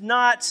life is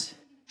not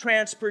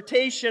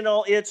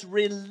transportational. It's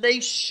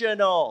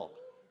relational.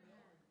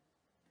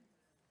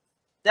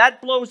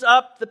 That blows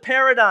up the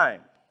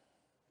paradigm.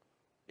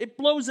 It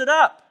blows it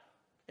up.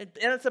 And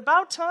it's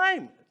about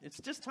time. It's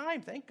just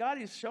time. Thank God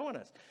he's showing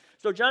us.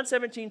 So John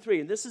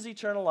 17:3, and this is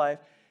eternal life.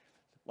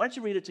 Why don't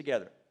you read it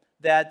together?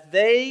 That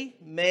they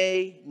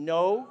may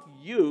know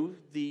you,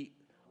 the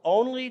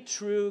only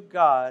true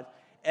God,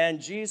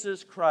 and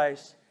Jesus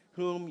Christ,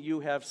 whom you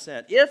have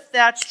sent. If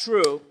that's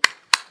true,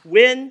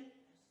 when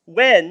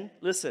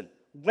does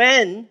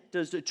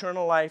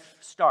eternal life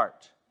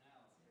start?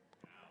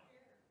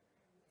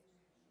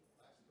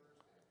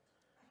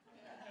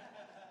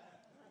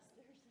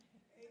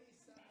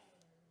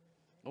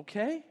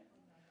 Okay?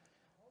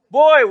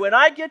 Boy, when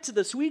I get to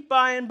the sweet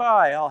by and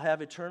by, I'll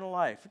have eternal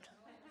life.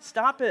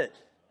 Stop it.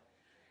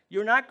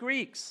 You're not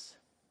Greeks.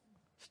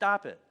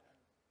 Stop it.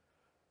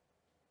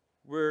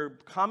 We're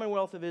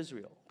Commonwealth of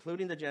Israel,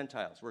 including the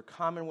Gentiles. We're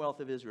Commonwealth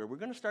of Israel. We're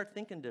going to start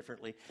thinking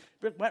differently.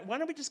 But why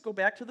don't we just go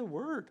back to the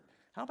Word?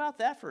 How about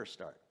that for a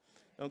start?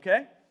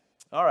 Okay?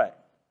 All right.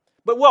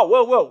 But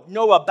whoa.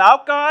 Know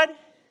about God?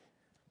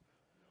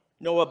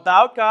 Know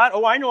about God?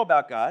 Oh, I know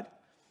about God.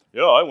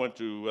 Yeah, I went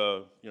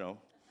to,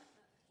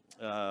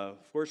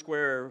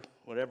 Foursquare,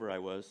 whatever I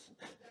was,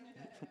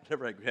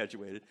 whatever I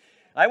graduated.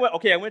 I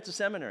went to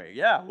seminary.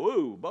 Yeah,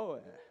 woo, boy,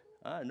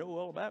 I know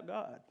all about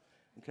God.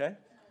 Okay?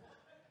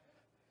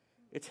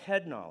 It's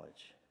head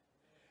knowledge.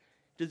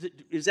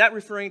 Is that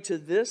referring to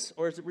this,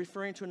 or is it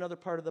referring to another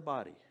part of the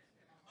body?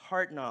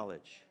 Heart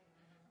knowledge.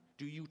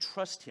 Do you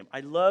trust him? I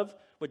love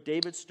what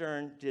David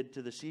Stern did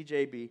to the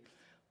CJB.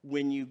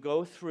 When you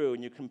go through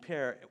and you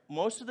compare,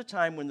 most of the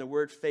time when the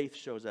word faith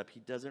shows up, he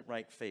doesn't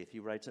write faith. He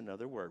writes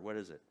another word. What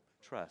is it?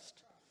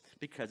 Trust.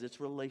 Because it's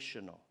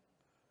relational.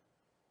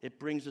 It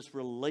brings this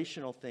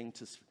relational thing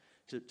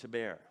to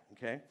bear.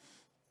 Okay?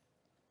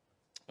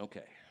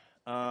 Okay.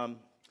 John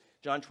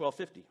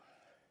 12:50.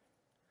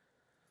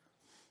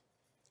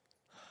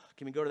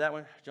 Can we go to that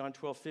one? John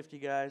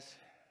 12:50, guys.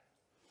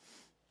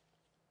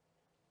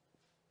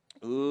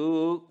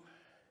 Ooh.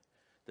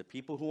 The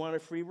people who want a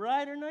free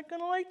ride are not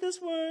going to like this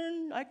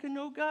one. I can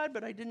know God,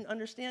 but I didn't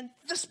understand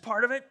this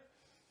part of it.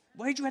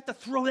 Why'd you have to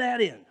throw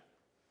that in?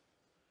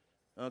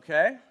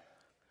 Okay?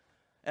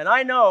 And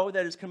I know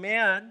that his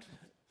command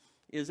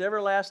is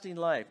everlasting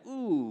life.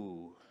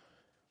 Ooh.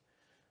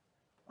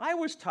 I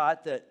was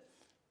taught that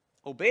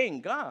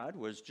obeying God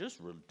was just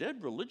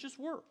dead religious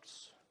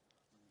works.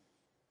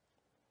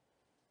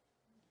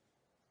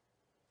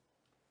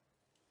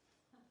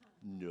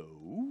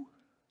 No.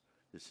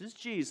 This is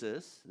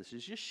Jesus. This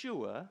is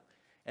Yeshua.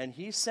 And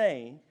he's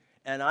saying,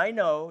 and I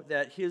know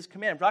that his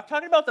command, I'm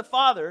talking about the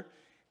Father,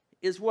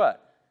 is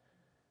what?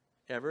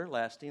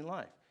 Everlasting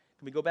life.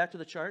 Can we go back to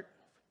the chart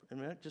a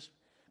minute? Just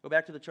go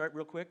back to the chart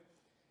real quick.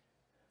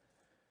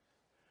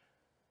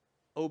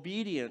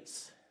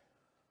 Obedience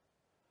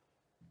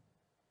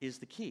is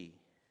the key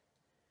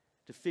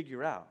to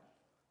figure out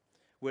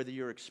whether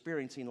you're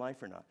experiencing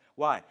life or not.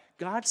 Why?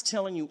 God's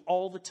telling you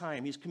all the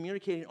time. He's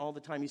communicating all the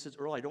time. He says,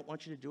 Earl, I don't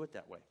want you to do it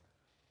that way.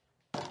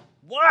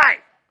 Why?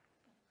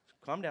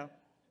 Calm down.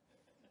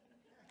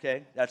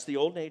 Okay, that's the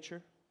old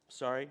nature.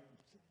 Sorry.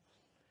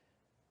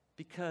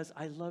 Because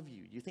I love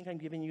you. You think I'm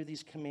giving you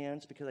these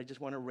commands because I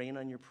just want to rain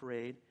on your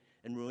parade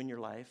and ruin your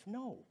life?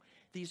 No.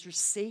 These are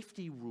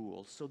safety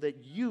rules so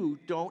that you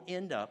don't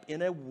end up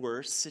in a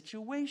worse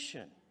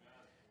situation.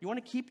 You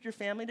want to keep your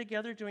family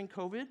together during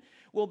COVID?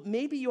 Well,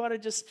 maybe you ought to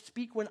just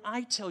speak when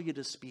I tell you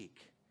to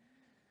speak.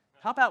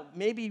 How about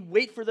maybe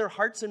wait for their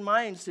hearts and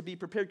minds to be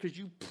prepared because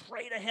you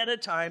prayed ahead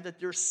of time that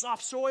there's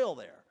soft soil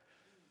there.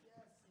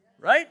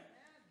 Right?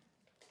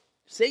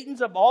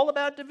 Satan's all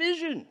about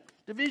division.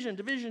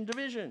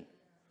 Division.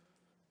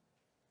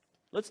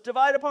 Let's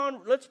divide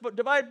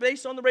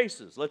based on the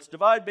races. Let's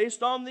divide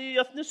based on the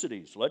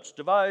ethnicities. Let's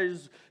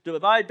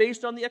divide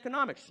based on the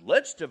economics.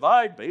 Let's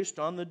divide based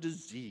on the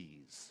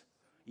disease,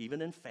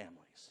 even in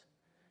families.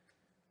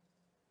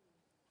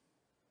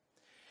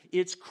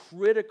 It's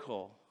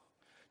critical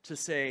to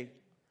say,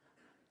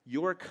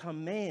 your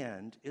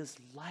command is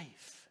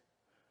life.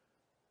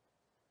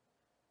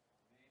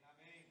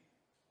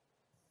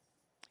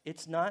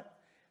 It's not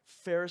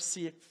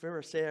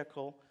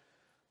Pharisaical,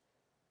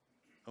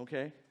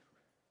 okay,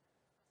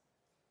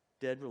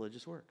 dead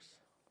religious works.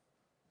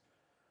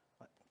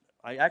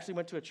 I actually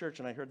went to a church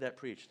and I heard that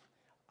preached.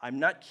 I'm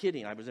not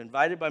kidding. I was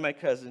invited by my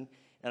cousin,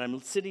 and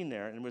I'm sitting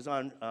there, and it was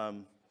on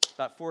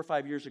about 4 or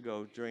 5 years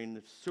ago during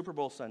the Super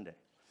Bowl Sunday.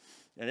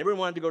 And everyone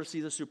wanted to go to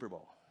see the Super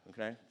Bowl,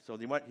 okay? So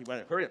he went,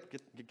 hurry up,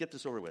 get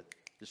this over with,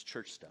 this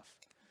church stuff,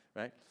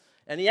 right?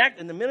 And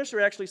the minister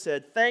actually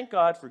said, thank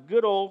God for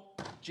good old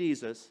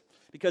Jesus,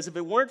 because if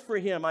it weren't for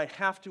him, I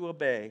have to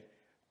obey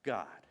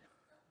God.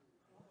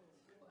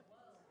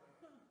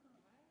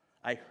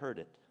 I heard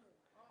it.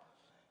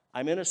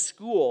 I'm in a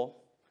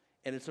school,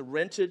 and it's a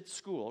rented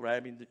school, right? I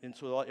mean, and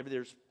so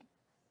there's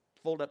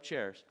fold-up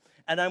chairs.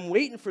 And I'm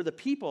waiting for the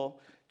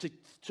people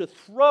to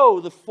throw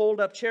the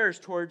fold-up chairs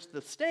towards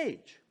the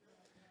stage,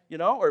 you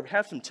know, or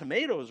have some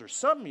tomatoes or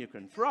something you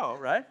can throw,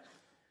 right?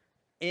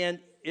 And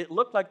it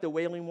looked like the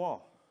Wailing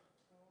Wall.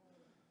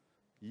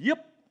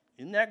 Yep,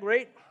 isn't that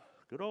great?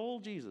 Good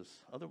old Jesus.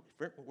 If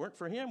it weren't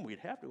for him, we'd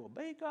have to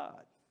obey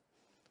God.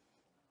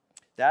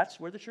 That's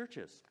where the church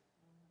is.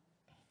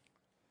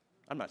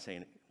 I'm not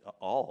saying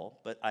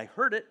all, but I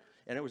heard it,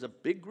 and it was a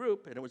big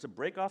group, and it was a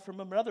break off from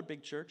another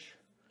big church.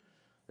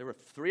 There were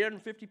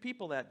 350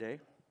 people that day.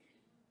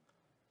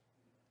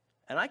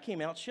 And I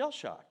came out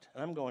shell-shocked.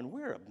 And I'm going,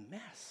 we're a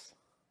mess.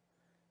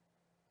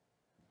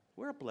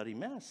 We're a bloody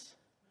mess.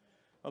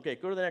 Okay,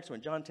 go to the next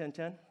one. John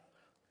 10:10.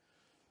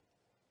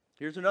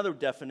 Here's another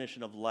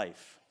definition of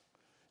life.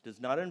 Does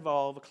not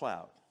involve a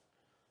cloud.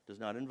 Does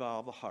not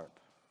involve a harp.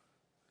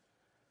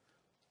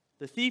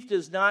 The thief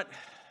does not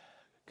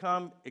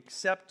come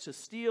except to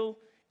steal,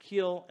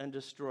 kill, and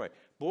destroy.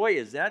 Boy,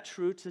 is that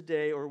true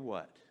today or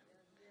what?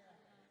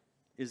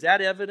 Is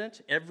that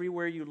evident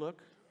everywhere you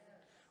look?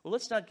 Well,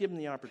 let's not give them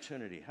the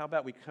opportunity. How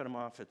about we cut them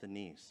off at the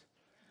knees?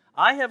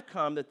 I have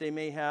come that they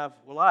may have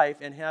life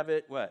and have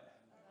it what?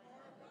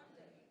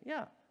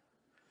 Yeah.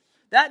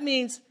 That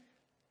means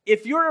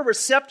if you're a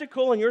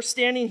receptacle and you're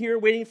standing here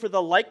waiting for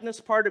the likeness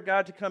part of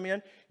God to come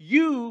in,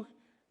 you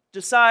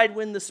decide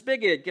when the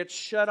spigot gets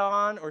shut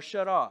on or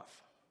shut off.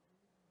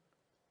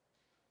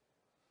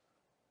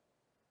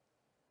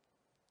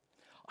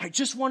 I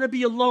just want to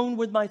be alone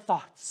with my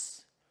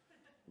thoughts.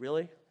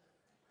 Really?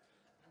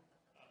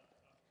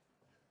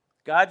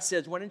 God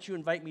says, why don't you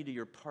invite me to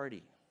your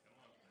party?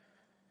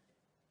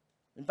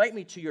 Invite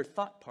me to your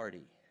thought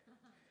party.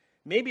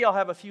 Maybe I'll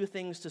have a few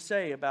things to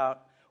say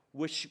about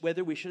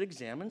whether we should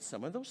examine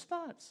some of those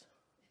thoughts.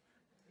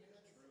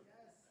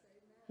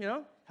 You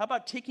know, how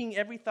about taking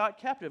every thought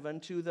captive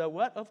unto the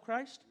what of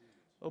Christ?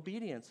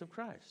 Obedience of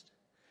Christ.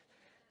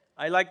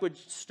 I like what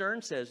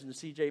Stern says in the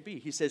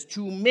CJB. He says,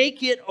 to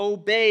make it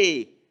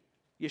obey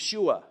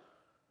Yeshua.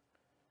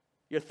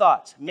 Your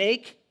thoughts.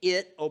 Make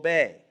it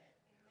obey.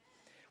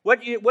 What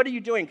are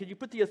you doing? Could you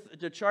put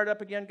the chart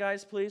up again,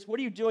 guys, please? What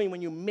are you doing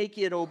when you make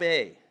it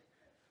obey?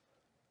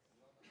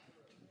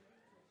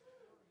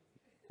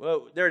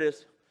 Whoa, there it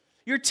is.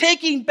 You're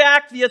taking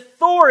back the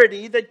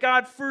authority that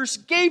God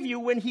first gave you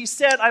when he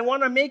said, I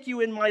want to make you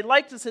in my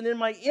likeness and in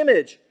my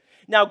image.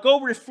 Now go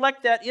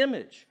reflect that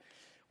image.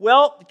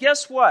 Well,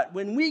 guess what?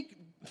 When we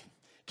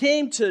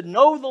came to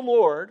know the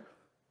Lord,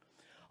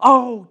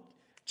 oh,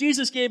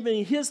 Jesus gave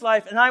me his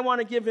life and I want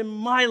to give him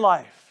my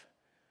life.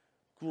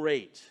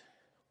 Great.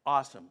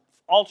 Awesome.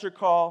 Altar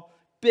call,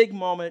 big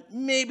moment.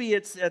 Maybe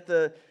it's at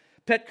the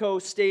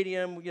Petco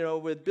Stadium,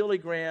 with Billy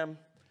Graham.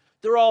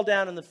 They're all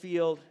down in the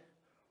field.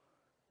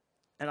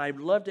 And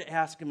I'd love to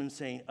ask him and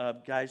say,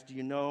 guys, do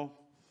you know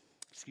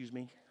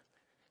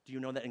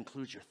that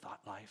includes your thought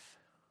life?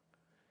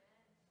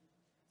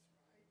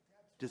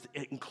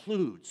 It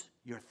includes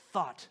your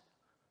thought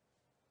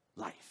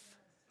life.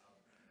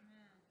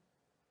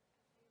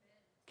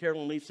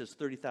 Carolyn Leaf says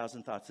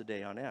 30,000 thoughts a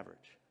day on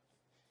average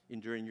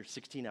during your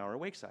 16-hour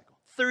awake cycle.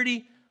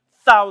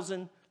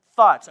 30,000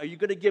 thoughts. Are you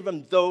going to give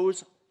them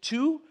those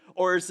too?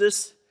 Or is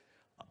this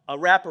a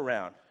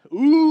wraparound?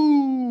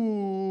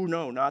 Ooh,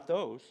 no, not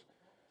those.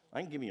 I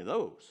can give you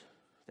those.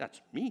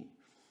 That's me.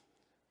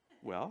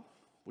 Well,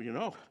 we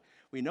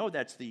know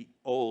that's the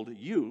old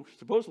you.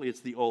 Supposedly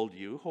it's the old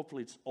you.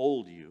 Hopefully it's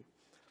old you.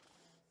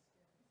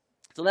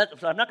 So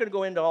I'm not going to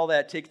go into all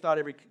that. Take thought,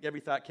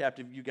 every thought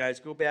captive. You guys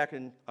go back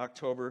in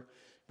October.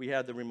 We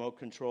had the remote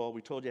control.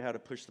 We told you how to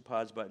push the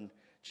pause button.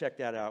 Check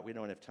that out. We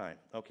don't have time.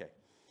 Okay.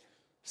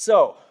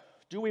 So,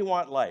 do we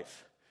want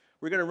life?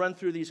 We're going to run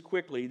through these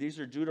quickly. These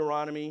are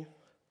Deuteronomy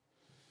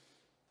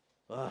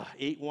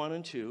 8, 1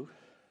 and 2.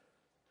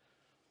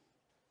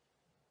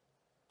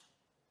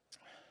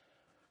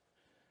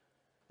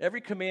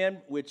 Every command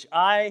which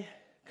I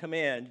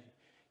command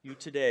you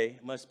today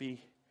you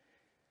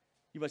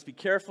must be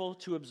careful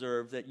to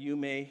observe that you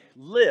may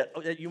live.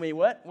 Oh, that you may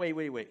what?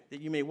 Wait. That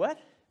you may what?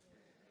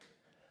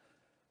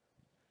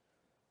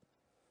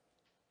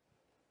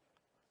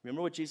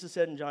 Remember what Jesus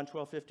said in John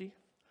 12:50?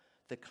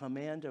 The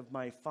command of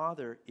my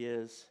Father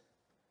is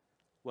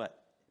what?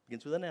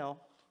 Begins with an L.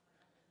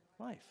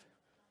 Life.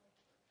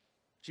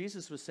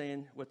 Jesus was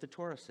saying what the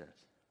Torah says.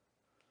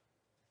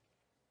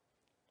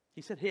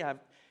 He said, hey,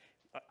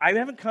 I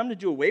haven't come to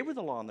do away with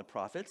the law and the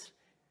prophets.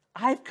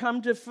 I've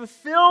come to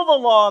fulfill the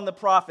law and the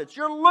prophets.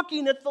 You're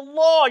looking at the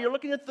law. You're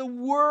looking at the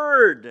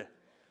Word.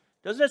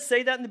 Doesn't it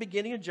say that in the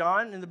beginning of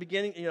John? In the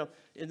beginning,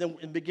 in the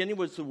beginning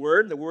was the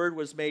Word, and the Word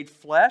was made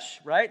flesh,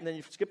 right? And then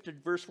you skip to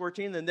verse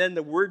 14, and then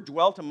the Word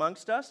dwelt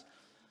amongst us.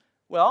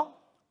 Well,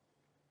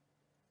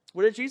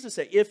 what did Jesus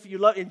say?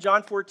 In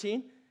John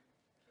 14,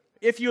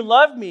 if you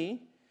love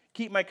me,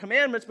 keep my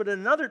commandments. But in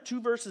another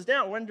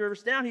one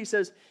verse down, he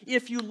says,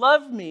 if you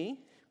love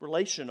me,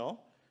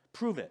 relational,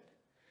 prove it.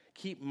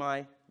 Keep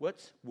my,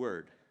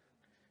 word?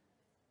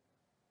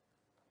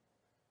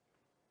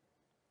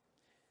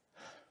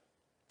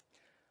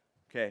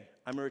 Okay,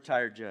 I'm a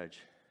retired judge.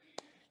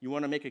 You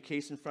want to make a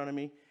case in front of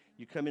me?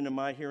 You come into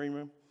my hearing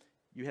room,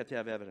 you have to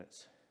have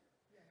evidence.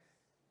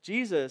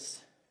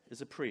 Jesus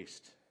is a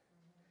priest.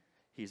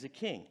 He's a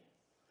king.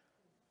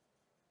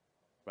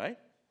 Right?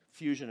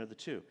 Fusion of the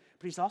two.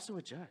 But he's also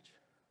a judge.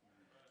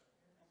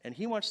 And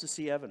he wants to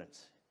see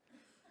evidence.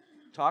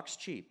 Talk's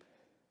cheap.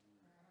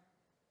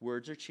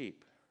 Words are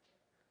cheap.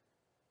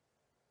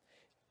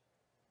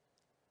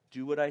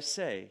 Do what I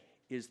say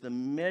is the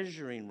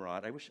measuring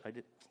rod. I wish I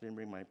didn't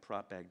bring my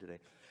prop bag today.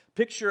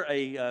 Picture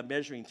a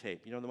measuring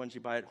tape. You know the ones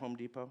you buy at Home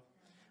Depot?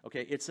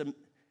 Okay, it's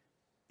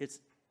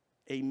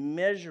a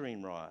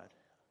measuring rod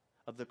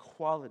of the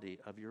quality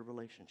of your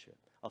relationship.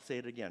 I'll say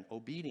it again.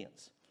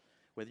 Obedience.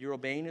 Whether you're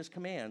obeying his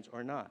commands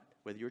or not.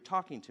 Whether you're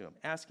talking to him,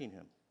 asking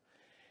him.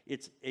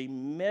 It's a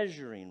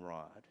measuring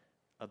rod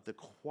of the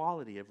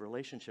quality of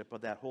relationship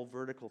of that whole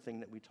vertical thing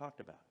that we talked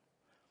about.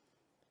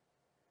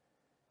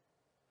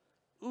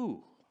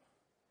 Ooh,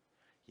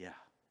 yeah,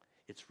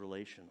 it's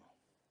relational.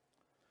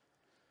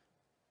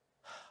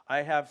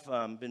 I have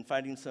been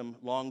finding some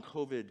long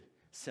COVID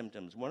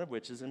symptoms, one of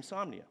which is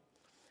insomnia.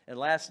 And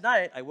last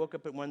night, I woke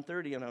up at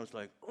 1:30 and I was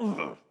like, ugh,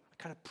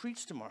 I gotta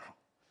preach tomorrow.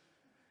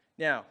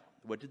 Now,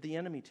 what did the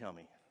enemy tell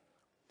me?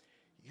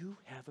 You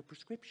have a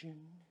prescription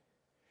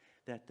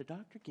that the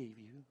doctor gave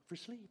you for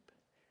sleep.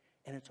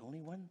 And it's only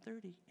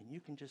 1:30, and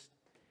you can just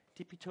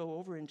tip your toe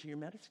over into your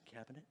medicine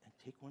cabinet and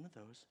take one of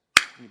those,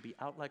 and you'll be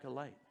out like a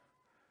light.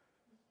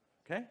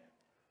 Okay?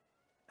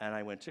 And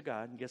I went to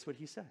God, and guess what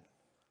he said?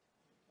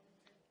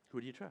 Who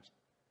do you trust?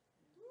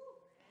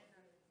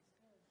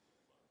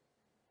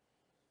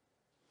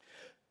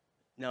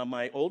 Now,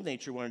 my old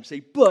nature wanted to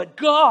say, but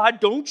God,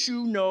 don't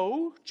you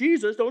know?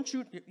 Jesus, don't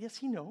you? Yes,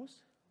 he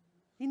knows.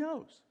 He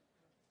knows.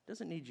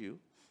 Doesn't need you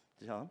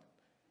to tell him.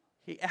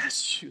 He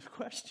asks you the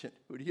question,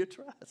 who do you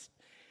trust?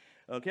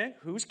 Okay,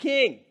 who's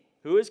king?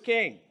 Who is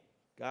king?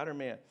 God or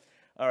man?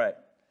 All right.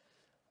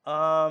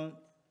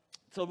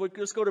 So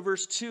let's go to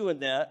verse 2 in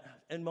that,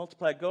 and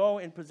multiply. Go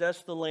and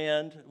possess the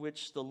land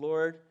which the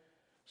Lord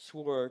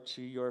swore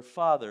to your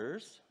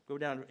fathers. Go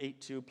down to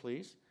 8:2,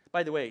 please.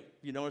 By the way,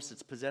 you notice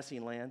it's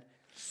possessing land.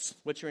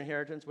 What's your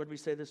inheritance? What did we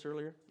say this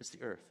earlier? It's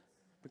the earth.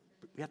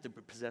 We have to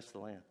possess the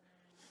land.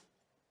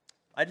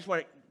 I just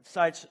want to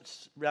side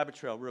rabbit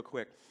trail real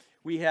quick.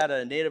 we had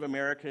a Native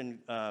American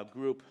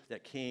group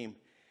that came,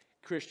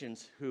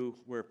 Christians who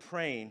were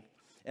praying,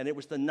 and it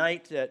was the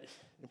night that,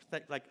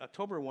 like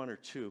October 1 or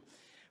 2,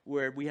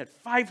 where we had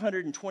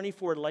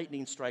 524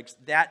 lightning strikes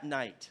that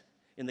night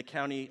in the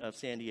county of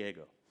San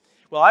Diego.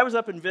 Well, I was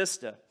up in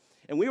Vista,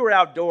 and we were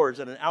outdoors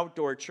at an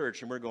outdoor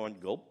church, and we're going,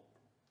 gulp.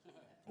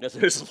 Because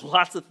there's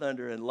lots of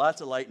thunder and lots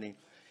of lightning.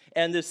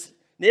 And this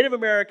Native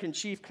American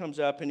chief comes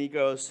up, and he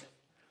goes,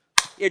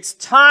 it's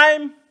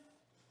time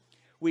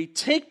we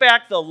take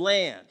back the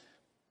land.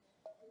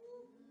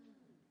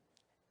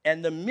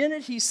 And the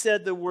minute he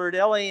said the word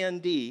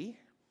L-A-N-D,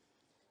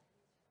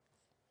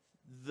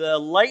 the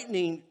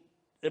lightning,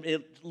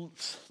 it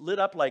lit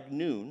up like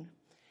noon,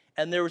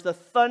 and there was a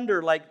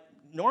thunder like,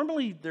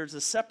 normally there's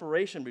a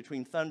separation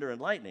between thunder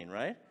and lightning,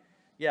 right?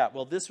 Yeah,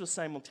 well, this was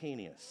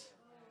simultaneous.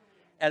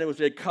 And it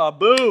was a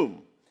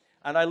kaboom.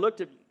 And I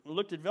looked at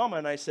Vilma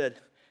and I said,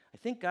 I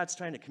think God's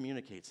trying to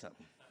communicate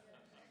something.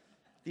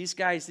 These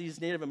guys, these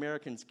Native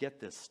Americans get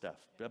this stuff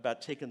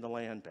about taking the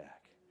land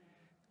back.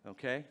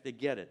 Okay? They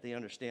get it. They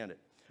understand it.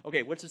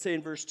 Okay, what's it say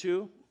in verse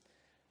 2?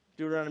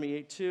 Deuteronomy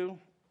 8:2.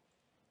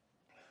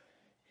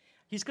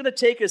 He's going to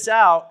take us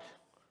out,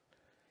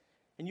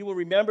 and you will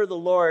remember the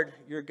Lord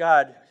your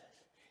God.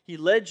 He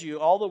led you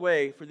all the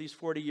way for these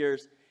 40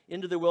 years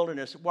into the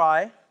wilderness.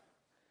 Why?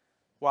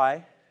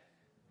 Why?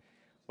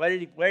 Why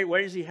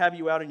does he have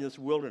you out in this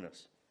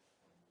wilderness?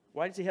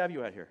 Why does he have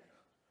you out here?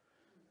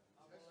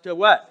 To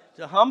what?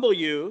 To humble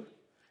you,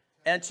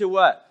 and to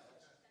what?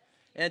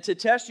 And to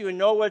test you and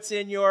know what's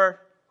in your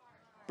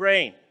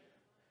brain.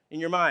 In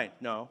your mind?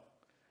 No.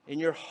 In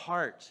your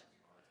heart.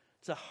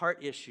 It's a heart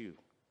issue.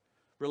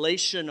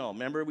 Relational.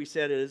 Remember we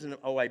said it isn't,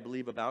 oh, I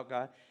believe about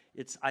God.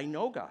 It's, I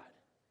know God.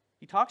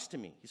 He talks to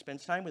me. He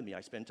spends time with me.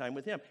 I spend time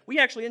with him. We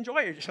actually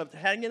enjoy it, just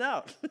hanging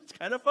out. It's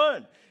kind of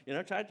fun. You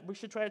know, we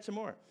should try it some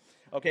more.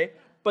 Okay?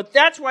 But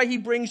that's why he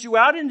brings you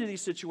out into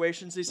these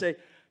situations. They say,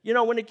 you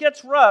know, when it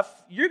gets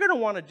rough, you're going to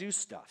want to do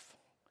stuff.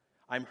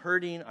 I'm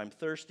hurting. I'm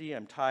thirsty.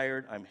 I'm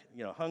tired. I'm,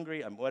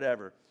 hungry. I'm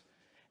whatever.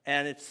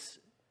 And it's,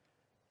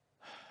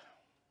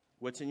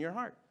 what's in your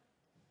heart?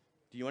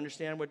 Do you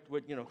understand what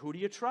who do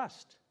you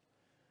trust?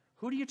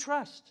 Who do you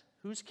trust?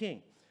 Who's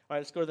king? All right,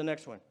 let's go to the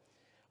next one.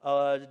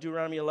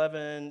 Deuteronomy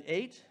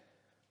 11:8.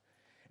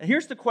 And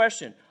here's the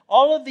question.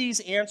 All of these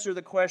answer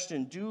the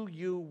question, do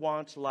you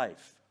want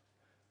life?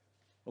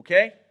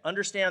 Okay?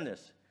 Understand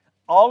this.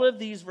 All of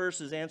these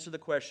verses answer the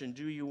question,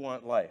 do you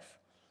want life?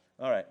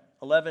 All right,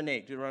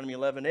 11:8, Deuteronomy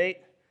 11:8.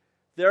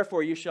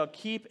 Therefore you shall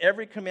keep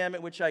every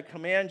commandment which I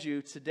command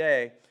you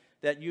today,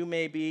 that you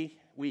may be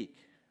weak.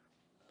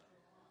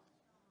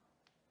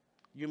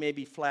 You may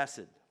be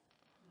flaccid.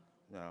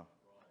 No,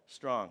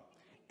 strong.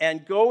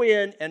 And go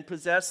in and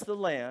possess the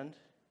land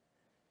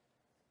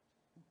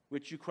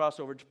which you cross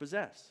over to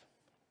possess.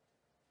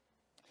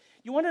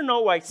 You want to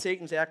know why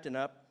Satan's acting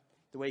up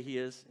the way he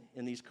is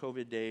in these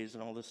COVID days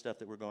and all this stuff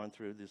that we're going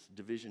through, this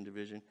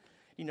division.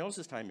 He knows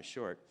his time is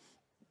short.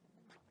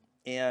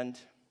 And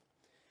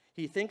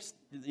he thinks,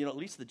 at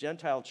least the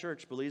Gentile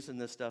church believes in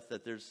this stuff,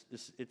 that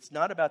it's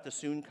not about the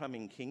soon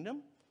coming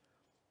kingdom.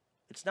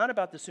 It's not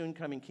about the soon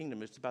coming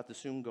kingdom. It's about the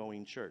soon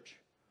going church.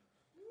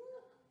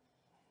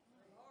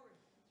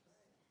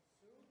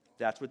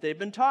 That's what they've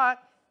been taught.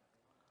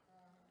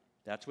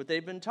 That's what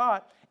they've been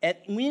taught. And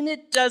when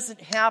it doesn't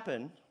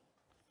happen,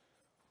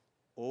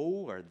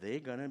 oh, are they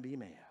going to be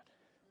mad?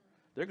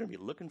 They're going to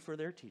be looking for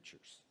their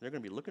teachers. They're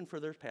going to be looking for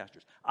their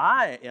pastors.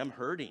 I am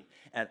hurting,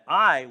 and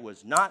I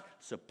was not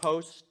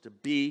supposed to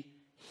be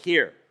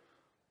here.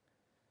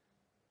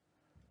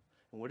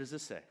 And what does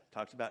this say? It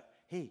talks about,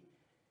 hey,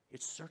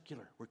 it's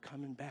circular. We're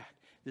coming back.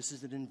 This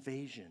is an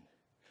invasion.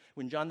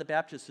 When John the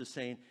Baptist is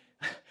saying,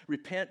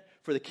 repent,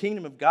 for the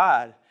kingdom of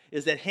God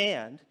is at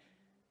hand,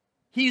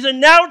 he's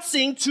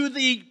announcing to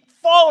the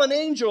fallen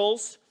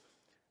angels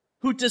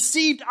who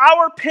deceived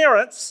our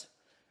parents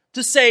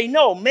to say,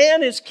 no,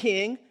 man is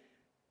king,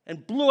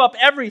 and blew up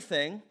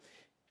everything.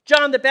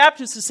 John the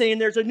Baptist is saying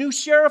there's a new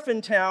sheriff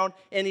in town,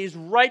 and he's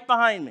right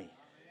behind me.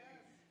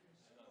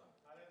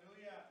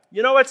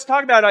 You know, let's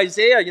talk about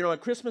Isaiah,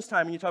 at Christmas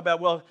time, and you talk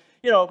about,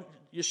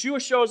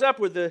 Yeshua shows up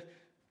with the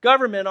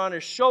government on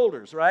his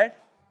shoulders, right?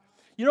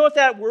 You know what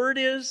that word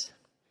is?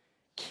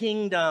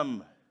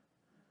 Kingdom.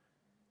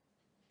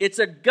 It's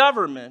a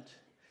government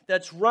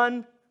that's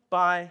run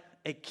by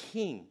a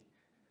king,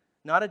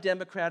 not a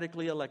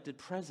democratically elected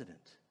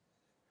president,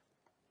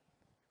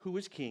 who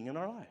is king in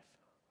our life.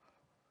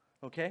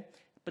 Okay?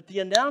 But the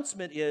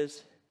announcement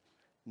is,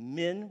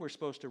 men were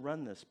supposed to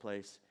run this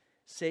place.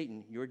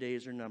 Satan, your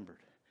days are numbered.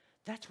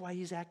 That's why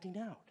he's acting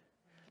out.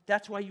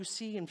 That's why you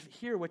see and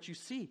hear what you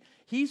see.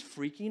 He's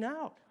freaking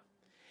out.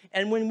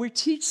 And when we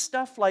teach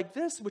stuff like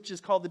this, which is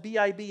called the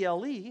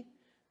Bible,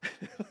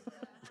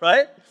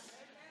 right?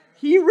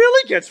 He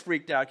really gets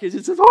freaked out because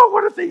he says, oh,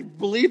 what if they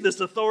believe this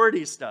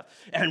authority stuff?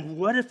 And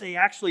what if they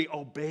actually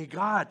obey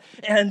God?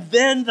 And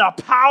then the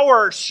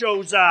power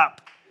shows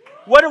up.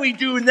 What do we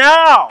do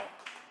now?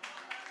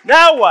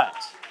 Now what?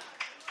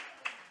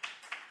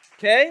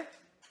 Okay?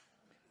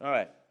 All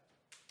right.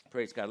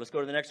 Praise God. Let's go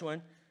to the next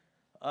one.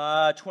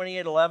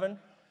 28:11.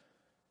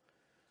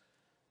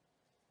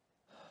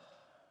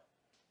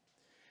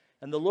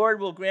 And the Lord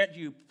will grant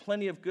you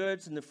plenty of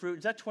goods and the fruit.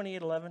 Is that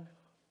 28:11?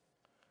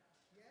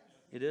 Yes.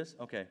 It is?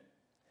 Okay.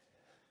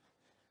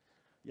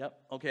 Yep.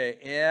 Okay.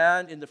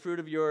 And in the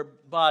fruit of your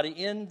body,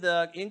 in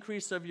the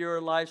increase of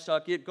your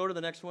livestock. Go to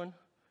the next one.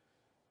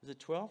 Is it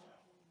 12?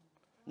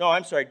 No,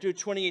 I'm sorry. Do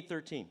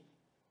 28:13.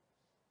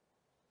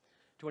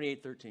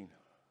 28:13.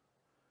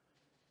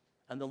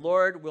 And the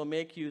Lord will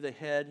make you the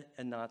head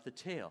and not the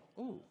tail.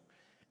 Ooh.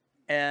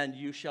 And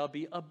you shall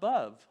be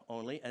above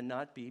only and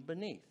not be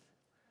beneath.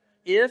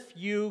 If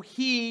you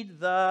heed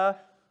the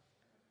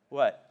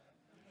what?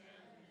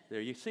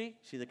 There you see.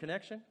 See the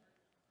connection?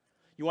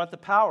 You want the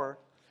power,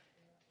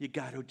 you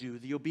got to do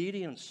the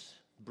obedience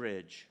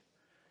bridge.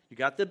 You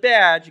got the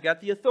badge, you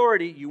got the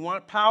authority. You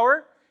want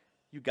power,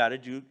 you got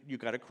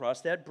to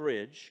cross that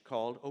bridge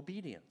called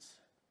obedience.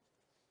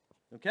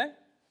 Okay?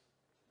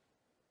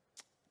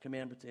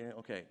 Commandment.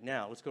 Okay,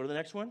 now let's go to the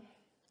next one.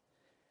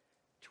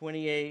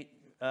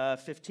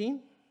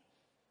 28:15.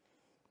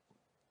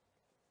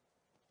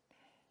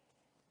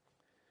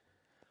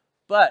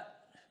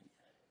 But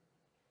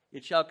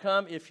it shall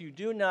come if you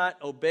do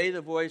not obey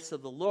the voice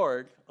of the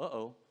Lord,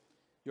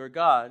 your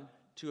God,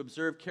 to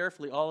observe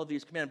carefully all of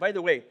these commands. By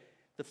the way,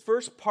 the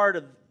first part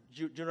of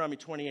Deuteronomy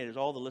 28 is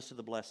all the list of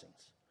the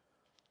blessings.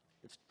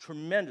 It's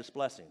tremendous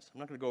blessings. I'm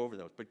not going to go over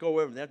those, but go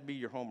over them. That'd be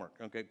your homework.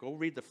 Okay, go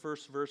read the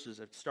first verses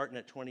starting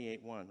at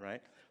 28:1.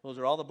 Right? Those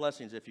are all the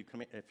blessings if you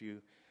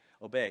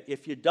obey.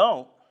 If you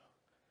don't,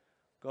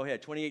 go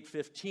ahead.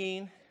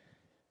 28:15.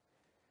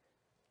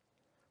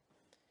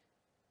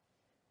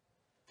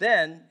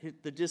 Then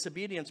the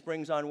disobedience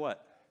brings on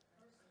what?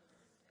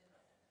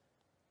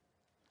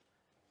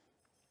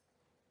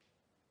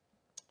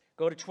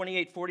 Go to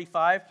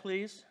 28:45,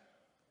 please.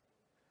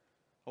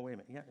 Oh, wait a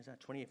minute. Yeah, is that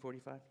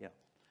 28:45? Yeah.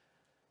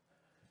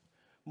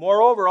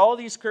 Moreover, all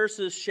these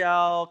curses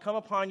shall come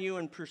upon you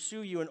and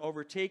pursue you and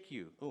overtake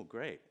you. Oh,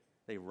 great.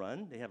 They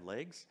run, they have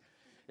legs.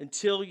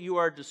 Until you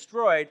are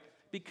destroyed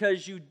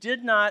because you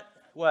did not,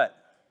 what?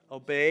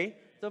 Obey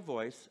the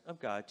voice of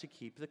God to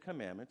keep the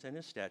commandments and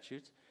his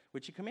statutes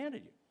which he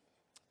commanded you.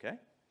 Okay?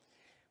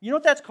 You know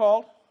what that's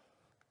called?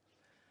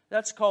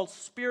 That's called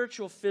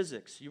spiritual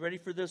physics. You ready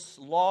for this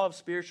law of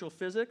spiritual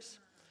physics?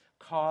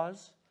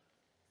 Cause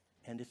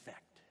and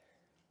effect.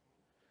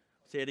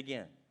 Say it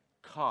again.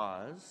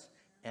 Cause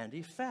and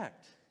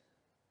effect.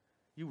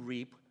 You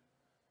reap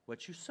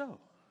what you sow.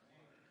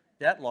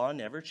 That law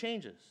never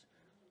changes.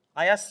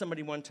 I asked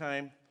somebody one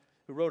time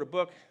who wrote a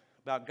book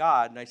about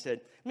God, and I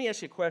said, let me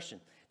ask you a question.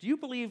 Do you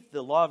believe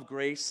the law of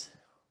grace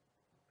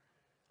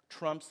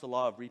trumps the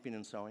law of reaping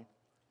and sowing?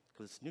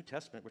 Because it's New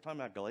Testament. We're talking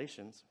about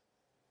Galatians.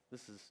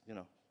 This is,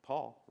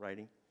 Paul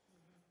writing.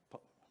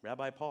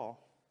 Rabbi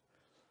Paul.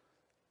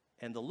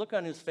 And the look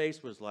on his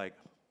face was like,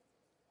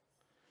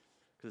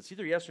 because it's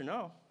either yes or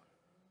no.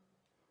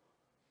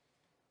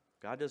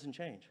 God doesn't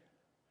change.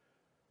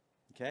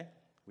 Okay?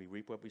 We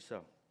reap what we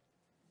sow.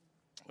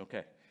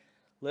 Okay.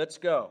 Let's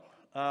go.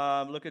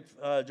 Look at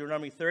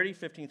Deuteronomy 30,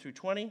 15 through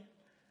 20.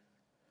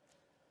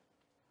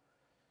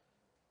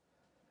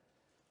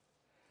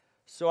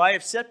 So I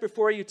have set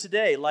before you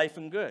today life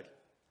and good,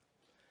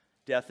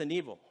 death and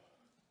evil.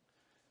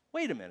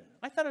 Wait a minute.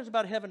 I thought it was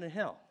about heaven and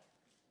hell.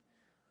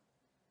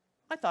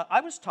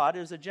 I was taught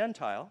as a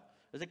Gentile,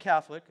 as a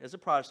Catholic, as a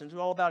Protestant, it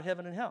was all about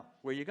heaven and hell.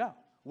 Where you go.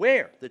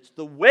 Where?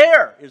 The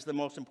where is the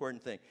most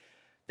important thing.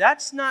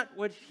 That's not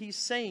what he's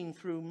saying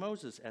through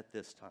Moses at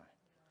this time.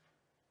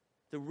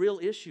 The real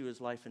issue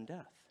is life and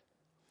death.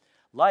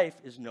 Life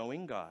is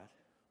knowing God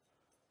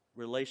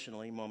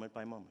relationally, moment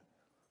by moment.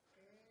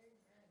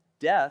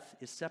 Death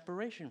is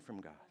separation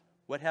from God.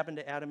 What happened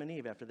to Adam and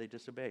Eve after they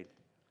disobeyed?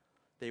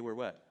 They were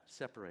what?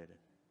 Separated.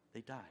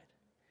 They died.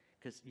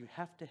 Because you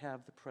have to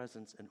have the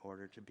presence in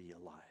order to be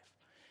alive.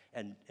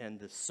 And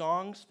the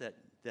songs that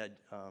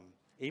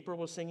April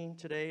was singing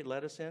today,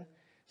 led us in,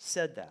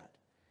 said that.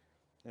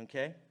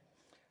 Okay?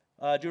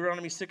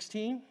 Deuteronomy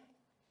 16.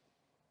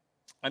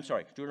 I'm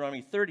sorry,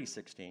 Deuteronomy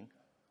 30:16. Is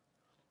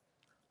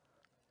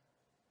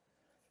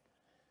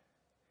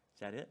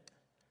that it?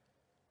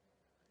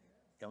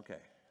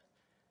 Okay.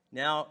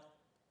 Now,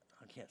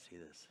 I can't see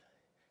this.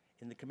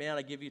 In the command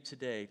I give you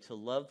today, to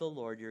love the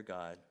Lord your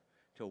God,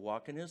 to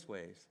walk in his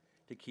ways,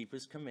 to keep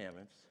his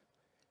commandments,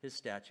 his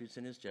statutes,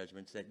 and his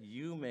judgments, that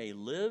you may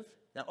live.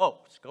 Now,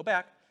 let's go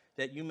back.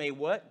 That you may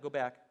what? Go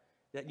back.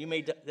 That you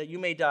may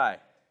die.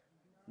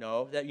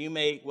 No, that you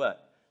may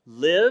what?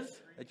 Live.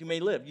 That you may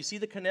live. You see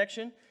the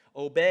connection?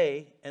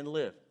 Obey and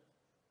live.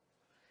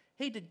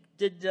 Hey,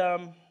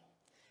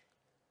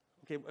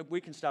 okay, we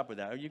can stop with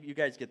that. You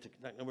guys get to.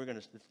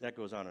 That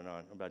goes on and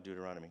on about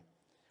Deuteronomy.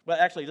 Well,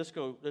 actually, let's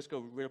go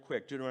real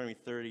quick. Deuteronomy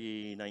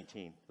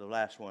 30:19, the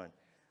last one.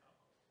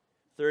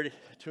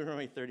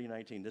 Deuteronomy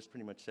 30:19. This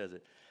pretty much says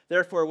it.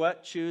 Therefore,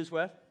 what? Choose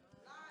what?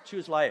 Life.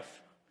 Choose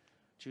life.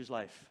 Choose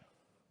life.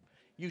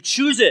 You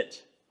choose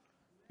it.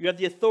 You have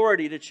the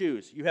authority to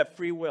choose. You have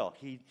free will.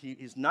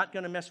 He's not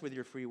going to mess with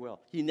your free will.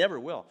 He never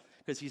will.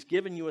 because he's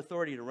given you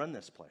authority to run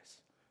this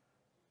place,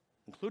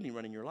 including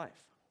running your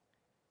life.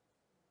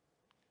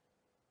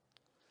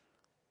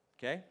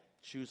 Okay?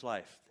 Choose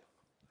life.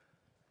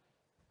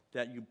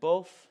 That you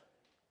both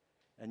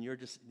and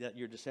that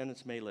your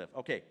descendants may live.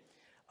 Okay.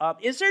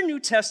 Is there a New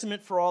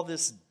Testament for all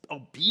this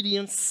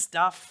obedience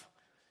stuff?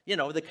 You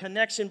know, the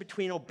connection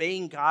between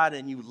obeying God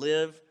and you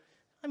live.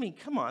 I mean,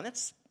 come on,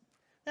 that's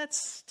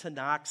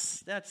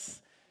Tanakh.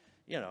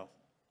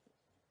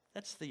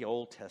 That's the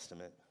Old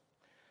Testament.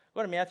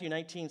 Go to Matthew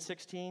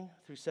 19:16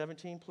 through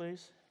 17,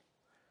 please.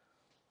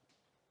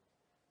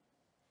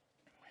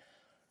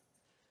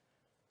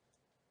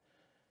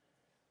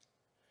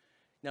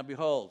 Now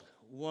behold,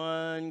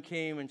 one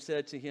came and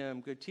said to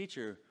him, "Good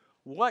teacher,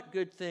 what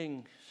good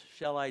thing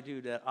shall I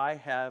do that I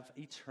have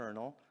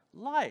eternal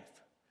life?"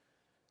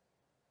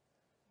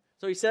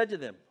 So he said to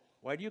them,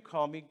 "Why do you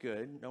call me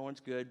good? No one's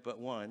good but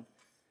one,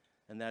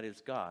 and that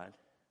is God.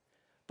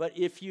 But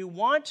if you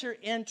want to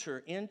enter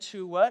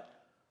into" what?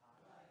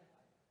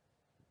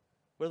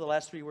 What are the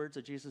last three words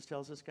that Jesus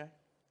tells this guy?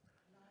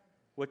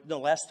 What? No,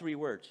 last three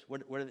words.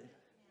 What are they?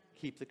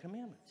 Keep the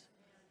commandments.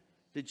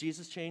 Did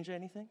Jesus change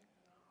anything?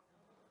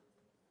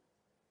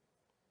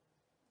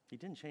 He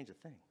didn't change a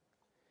thing.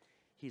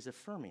 He's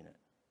affirming it.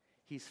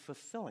 He's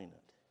fulfilling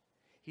it.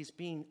 He's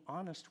being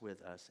honest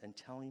with us and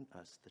telling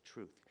us the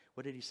truth.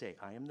 What did he say?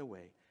 I am the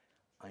way,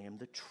 I am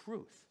the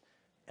truth,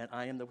 and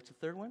I am what's the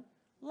third one?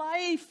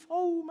 Life.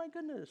 Oh my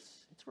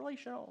goodness. It's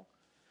relational.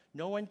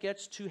 No one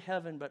gets to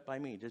heaven but by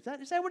me. Is that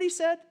what he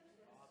said?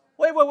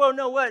 Wait.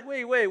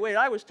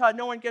 I was taught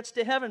no one gets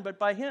to heaven but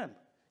by him.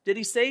 Did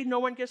he say no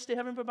one gets to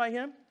heaven but by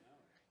him?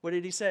 What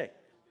did he say?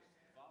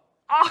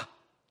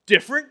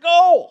 Different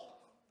goal.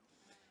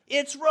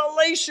 It's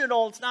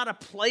relational. It's not a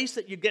place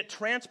that you get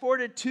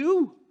transported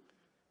to.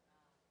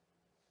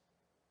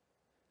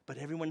 But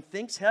everyone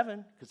thinks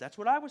heaven, because that's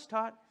what I was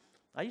taught.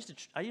 I used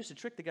to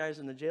trick the guys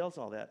in the jails,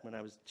 all that, when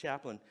I was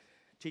chaplain,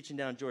 teaching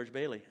down George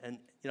Bailey. And,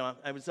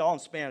 I was all in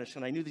Spanish,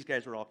 and I knew these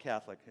guys were all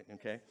Catholic,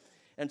 okay?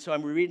 And so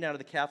I'm reading out of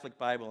the Catholic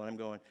Bible, and I'm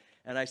going,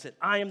 and I said,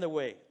 I am the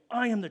way,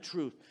 I am the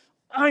truth,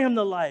 I am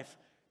the life.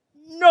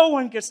 No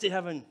one gets to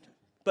heaven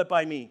but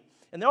by me.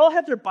 And they all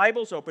had their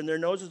Bibles open. Their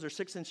noses are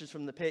 6 inches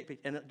from the page.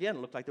 And again, it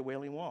looked like the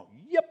Wailing Wall.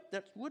 Yep,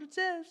 that's what it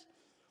says.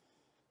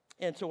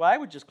 And so I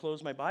would just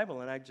close my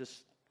Bible, and I'd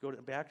just go to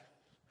the back.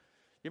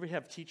 You ever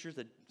have teachers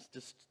that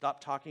just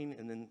stop talking,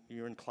 and then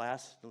you're in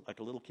class like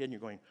a little kid, and you're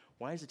going,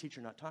 why is the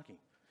teacher not talking?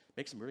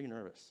 Makes them really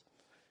nervous.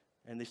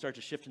 And they start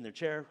to shift in their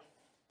chair.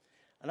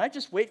 And I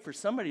just wait for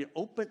somebody to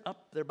open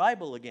up their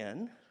Bible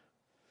again.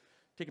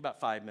 Take about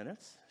 5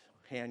 minutes.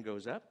 Hand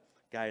goes up.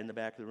 Guy in the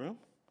back of the room.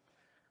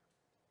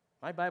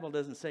 My Bible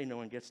doesn't say no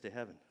one gets to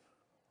heaven.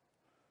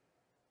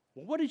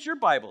 Well, what does your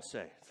Bible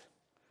say? It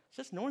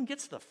says no one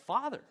gets to the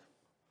Father.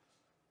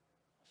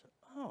 I said,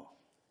 oh.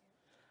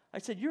 I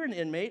said, you're an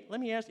inmate. Let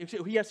me ask you.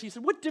 He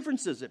said, what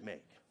difference does it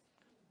make?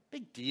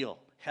 Big deal.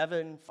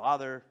 Heaven,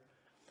 Father.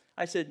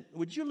 I said,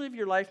 would you live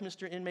your life,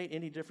 Mr. Inmate,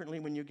 any differently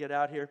when you get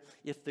out here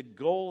if the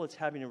goal is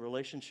having a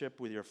relationship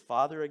with your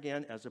Father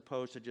again as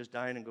opposed to just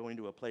dying and going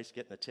to a place,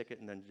 getting a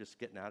ticket, and then just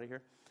getting out of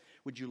here?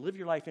 Would you live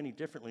your life any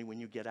differently when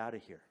you get out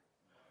of here?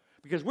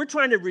 Because we're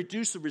trying to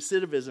reduce the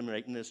recidivism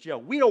rate in this jail.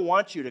 We don't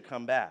want you to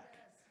come back.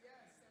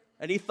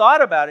 And he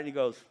thought about it, and he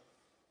goes,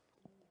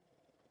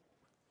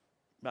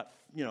 about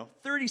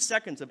 30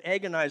 seconds of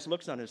agonized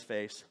looks on his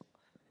face.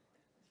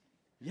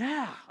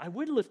 Yeah, I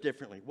would live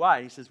differently.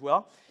 Why? He says,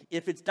 well,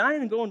 if it's dying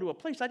and going to a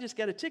place, I just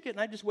get a ticket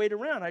and I just wait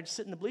around. I just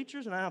sit in the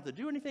bleachers and I don't have to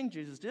do anything.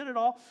 Jesus did it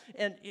all.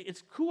 And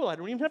it's cool. I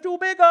don't even have to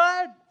obey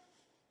God.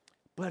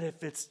 But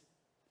if it's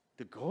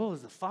the goal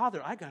is the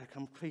Father, I got to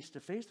come face to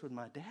face with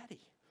my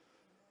daddy.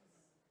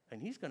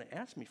 And he's going to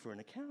ask me for an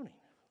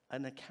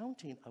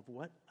accounting of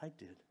what I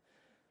did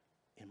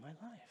in my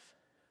life.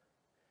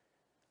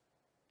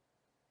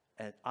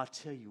 And I'll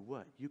tell you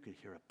what, you could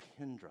hear a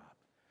pin drop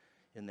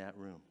in that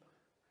room.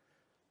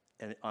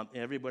 And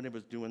everybody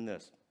was doing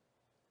this.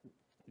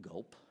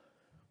 Gulp.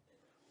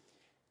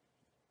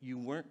 You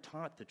weren't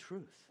taught the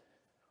truth.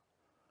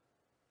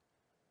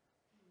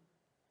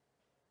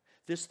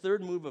 This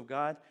third move of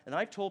God, and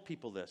I've told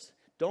people this,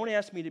 don't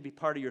ask me to be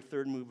part of your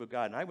third move of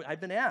God. And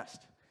I've been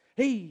asked.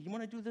 Hey, you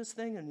want to do this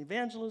thing and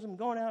evangelism,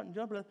 going out and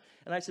jumping?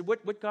 And I said,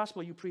 what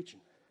gospel are you preaching?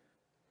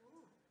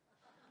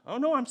 Oh,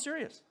 no, I'm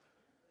serious.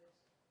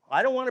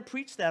 I don't want to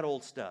preach that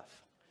old stuff.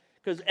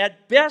 Because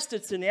at best,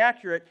 it's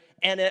inaccurate,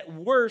 and at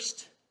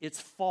worst,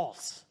 it's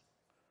false.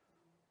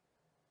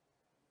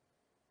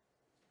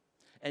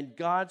 And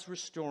God's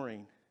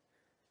restoring,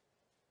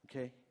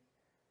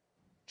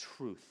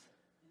 truth.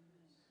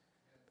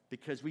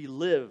 Because we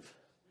live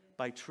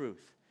by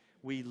truth.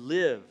 We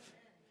live,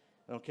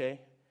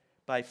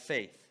 by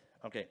faith.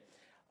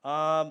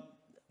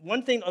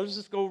 One thing, let's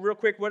just go real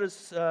quick. What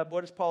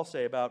does Paul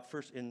say about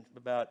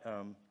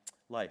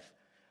life?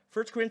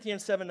 1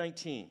 Corinthians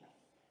 7:19.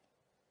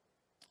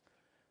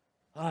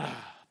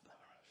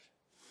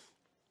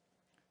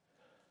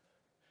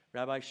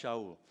 Rabbi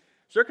Shaul.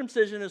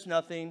 Circumcision is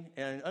nothing,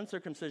 and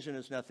uncircumcision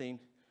is nothing,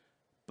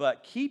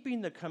 But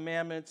keeping the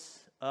commandments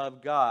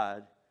of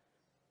God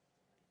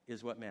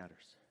is what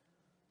matters.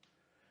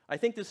 I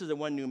think this is a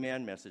one new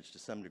man message to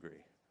some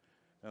degree,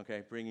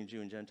 okay, bringing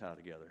Jew and Gentile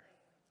together.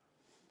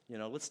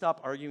 Let's stop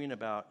arguing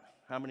about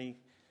how many,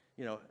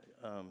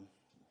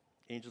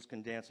 angels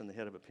can dance on the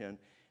head of a pin.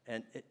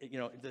 And,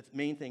 the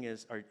main thing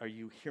is, are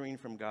you hearing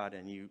from God,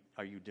 and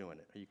are you doing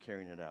it? Are you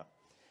carrying it out?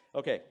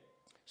 Okay,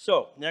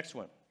 so next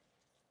one.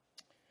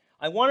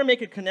 I want to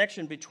make a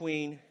connection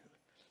between,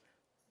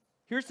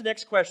 here's the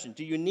next question.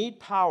 Do you need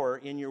power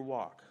in your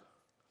walk?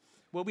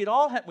 Well,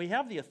 we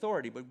have the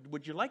authority, but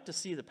would you like to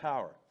see the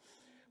power?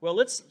 Well,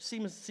 let's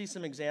see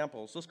some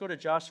examples. Let's go to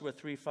Joshua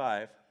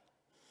 3:5.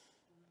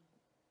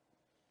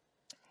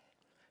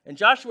 And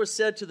Joshua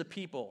said to the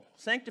people,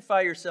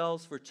 sanctify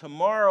yourselves, for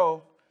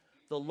tomorrow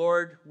the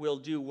Lord will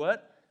do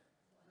what?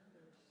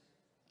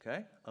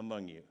 Okay,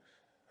 among you.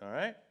 All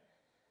right?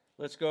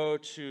 Let's go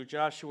to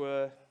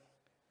Joshua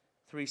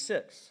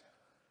 3:6.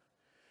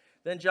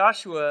 Then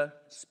Joshua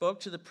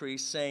spoke to the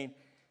priests, saying,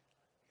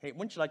 hey,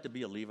 wouldn't you like to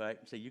be a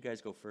Levite? Say, you guys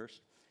go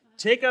first.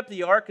 Take up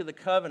the Ark of the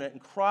Covenant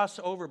and cross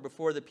over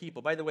before the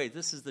people. By the way,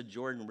 this is the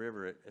Jordan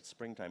River at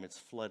springtime. It's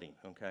flooding,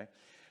 okay?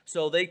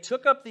 So they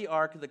took up the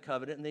Ark of the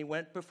Covenant and they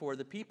went before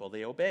the people.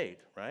 They obeyed,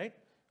 right?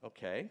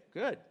 Okay,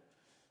 good.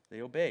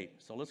 They obeyed.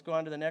 So let's go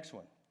on to the next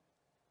one.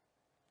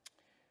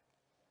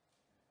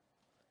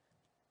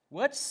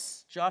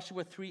 What's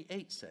Joshua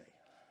 3:8 say?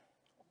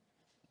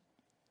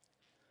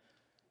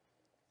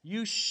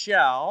 You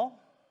shall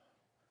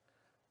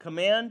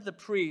command the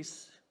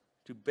priests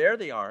to bear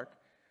the ark,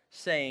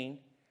 saying,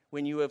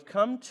 when you have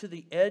come to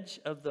the edge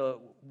of the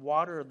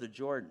water of the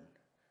Jordan,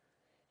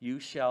 you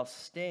shall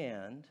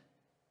stand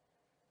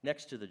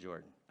next to the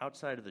Jordan,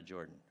 outside of the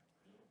Jordan,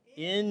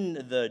 in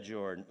the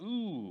Jordan.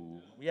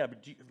 Ooh, yeah,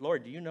 but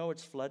Lord, do you know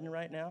it's flooding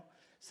right now?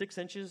 6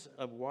 inches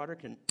of water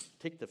can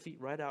take the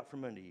feet right out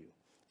from under you.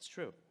 It's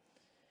true.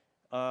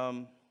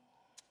 Well,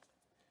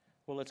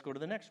 let's go to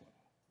the next one.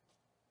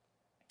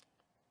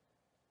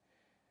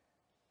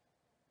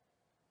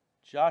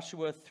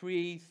 Joshua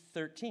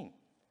 3:13.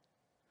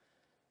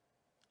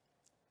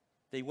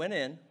 They went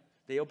in,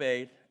 they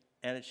obeyed,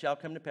 and it shall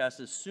come to pass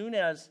as soon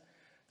as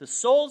the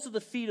soles of the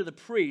feet of the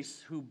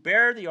priests who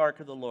bear the ark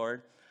of the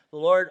Lord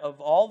of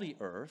all the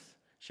earth,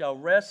 shall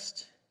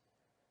rest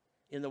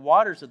in the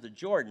waters of the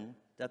Jordan,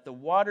 that the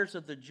waters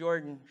of the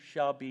Jordan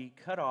shall be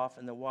cut off,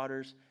 and the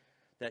waters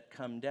that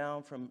come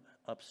down from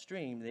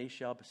upstream, they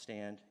shall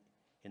stand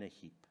in a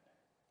heap.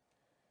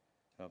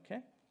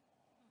 Okay?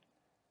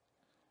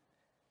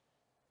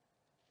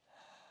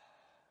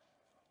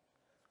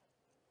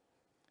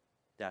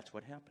 That's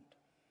what happened.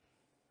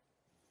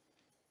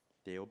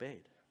 They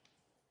obeyed.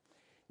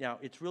 Now,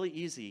 it's really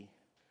easy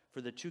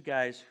for the two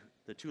guys,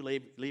 the two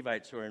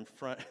Levites who are in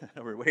front,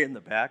 or way in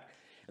the back,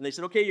 and they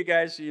said, okay, you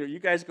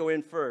guys go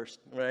in first,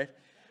 right?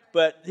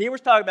 But he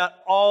was talking about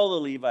all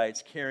the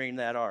Levites carrying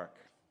that ark.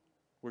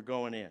 We're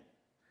going in.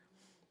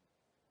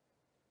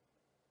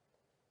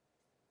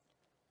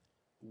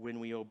 When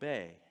we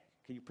obey,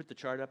 can you put the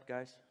chart up,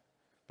 guys?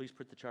 Please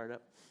put the chart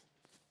up.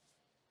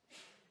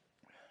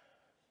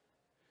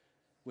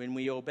 When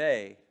we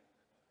obey,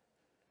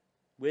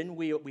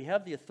 we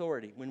have the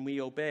authority. When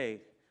we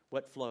obey,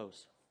 what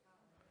flows?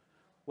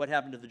 What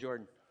happened to the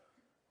Jordan?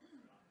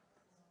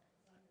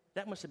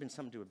 That must have been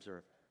something to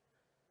observe.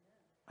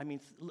 I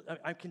mean,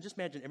 I can just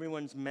imagine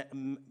everyone's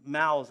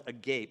mouths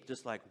agape,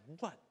 just like,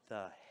 what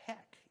the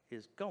heck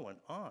is going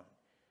on?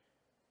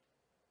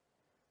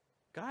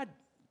 God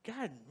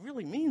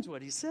really means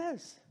what he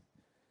says.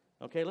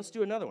 Okay, let's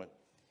do another one.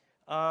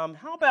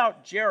 How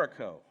about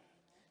Jericho?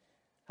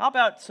 How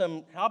about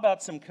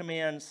some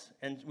commands?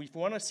 And if we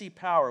want to see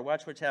power,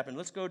 watch what's happened.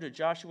 Let's go to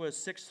Joshua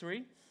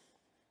 6:3.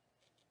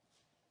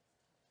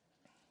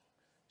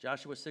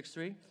 Joshua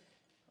 6:3.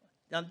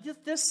 Now,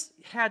 this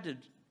had to,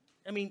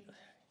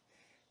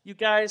 you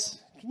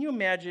guys, can you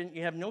imagine?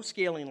 You have no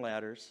scaling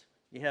ladders.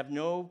 You have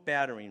no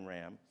battering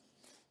ram.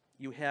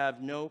 You have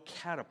no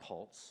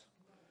catapults.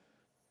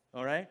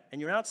 All right?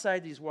 And you're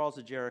outside these walls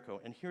of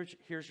Jericho, and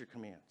here's your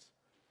commands.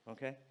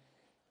 Okay?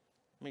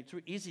 It's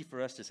easy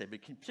for us to say, but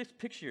just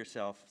picture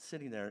yourself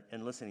sitting there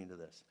and listening to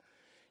this.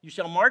 You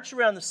shall march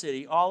around the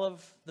city, all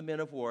of the men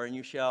of war, and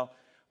you shall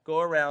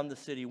go around the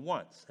city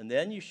once. And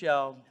then you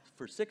shall,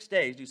 for 6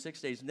 days, do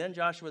 6 days. And then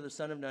Joshua the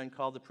son of Nun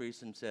called the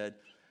priests and said,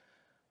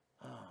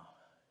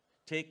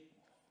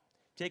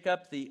 take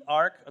up the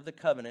ark of the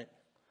covenant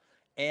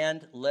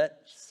and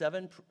let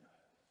 7...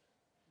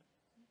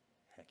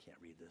 I can't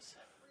read this.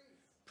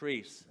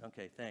 Priests.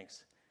 Okay,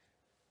 thanks.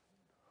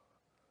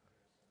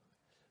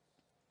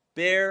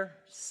 Bear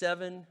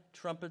 7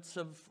 trumpets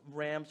of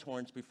ram's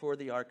horns before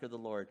the ark of the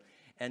Lord.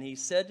 And he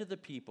said to the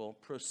people,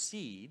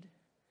 proceed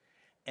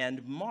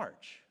and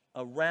march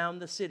around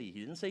the city. He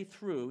didn't say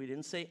through, he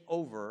didn't say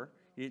over,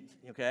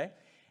 okay?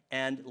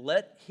 And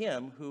let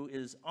him who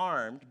is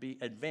armed be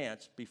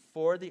advanced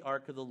before the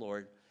ark of the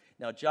Lord.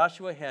 Now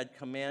Joshua had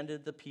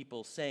commanded the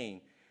people,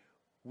 saying,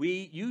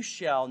 you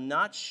shall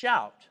not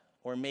shout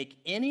or make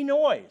any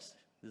noise.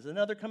 This is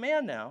another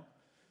command now.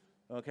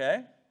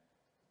 Okay?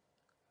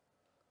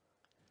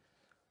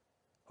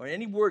 Or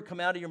any word come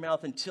out of your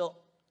mouth until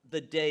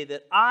the day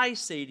that I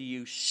say to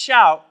you,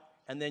 shout,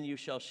 and then you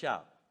shall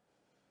shout.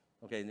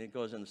 Okay, and it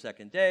goes on the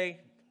second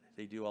day.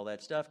 They do all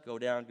that stuff. Go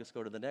down, just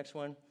go to the next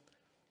one.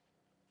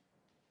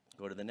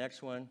 Go to the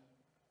next one.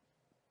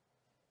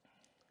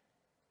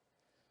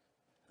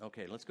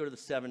 Okay, let's go to the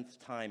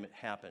seventh time it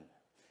happened.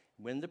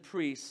 When the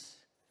priests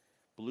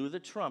blew the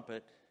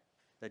trumpet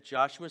that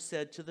Joshua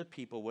said to the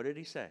people, what did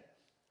he say?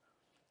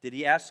 Did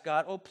he ask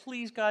God, oh,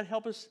 please, God,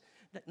 help us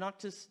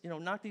knock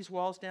these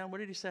walls down? What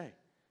did he say?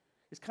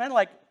 It's kind of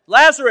like,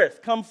 Lazarus,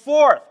 come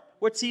forth.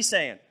 What's he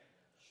saying?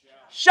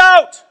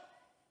 Shout!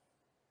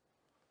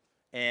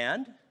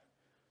 And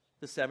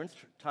the seventh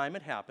time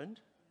it happened.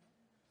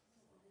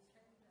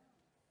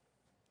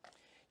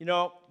 You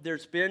know,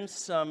 there's been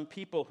some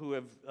people who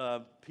have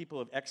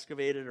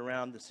excavated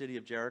around the city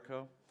of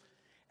Jericho,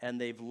 and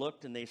they've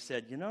looked and they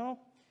said, you know,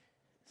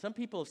 some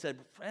people have said,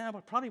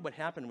 well, probably what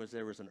happened was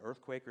there was an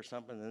earthquake or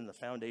something, and then the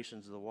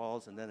foundations of the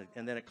walls, and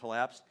then it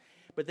collapsed.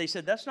 But they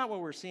said that's not what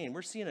we're seeing.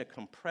 We're seeing a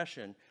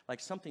compression, like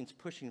something's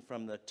pushing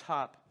from the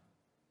top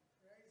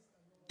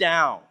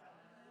down.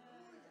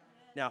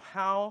 Now,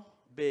 how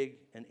big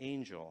an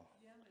angel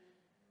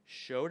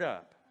showed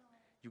up?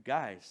 You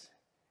guys,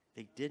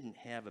 they didn't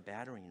have a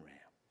battering ram.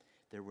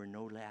 There were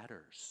no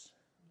ladders.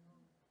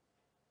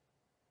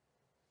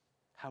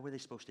 How were they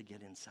supposed to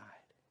get inside?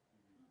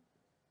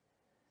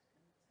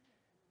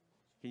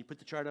 Can you put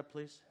the chart up,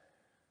 please?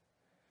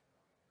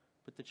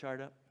 Put the chart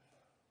up.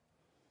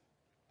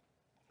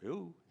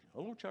 Ooh, a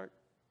little chart.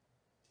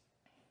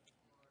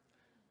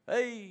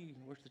 Hey,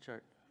 where's the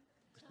chart?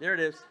 There it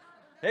is.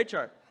 Hey,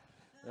 chart.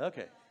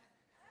 Okay.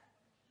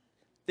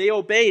 They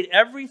obeyed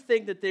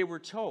everything that they were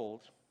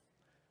told.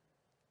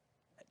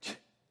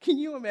 Can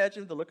you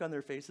imagine the look on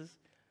their faces?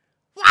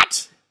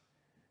 What?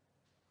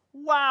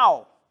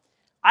 Wow.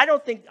 I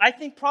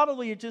think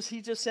probably he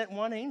just sent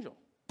one angel.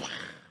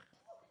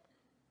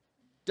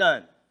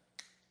 Done.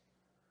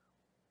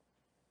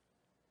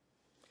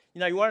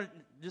 You know,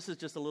 this is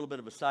just a little bit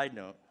of a side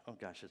note. Oh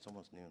gosh, it's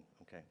almost noon.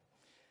 Okay.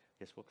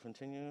 Guess we'll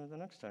continue the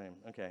next time.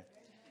 Okay.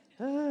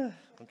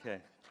 Okay.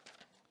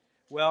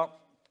 Well,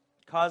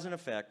 cause and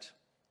effect.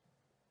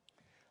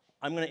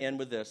 I'm going to end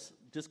with this.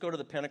 Just go to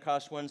the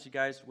Pentecost ones, you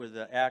guys, with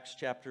Acts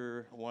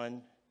chapter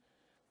 1,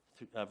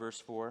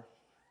 verse 4.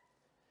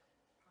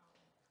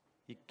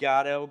 You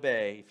got to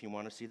obey if you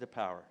want to see the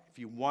power. If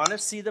you want to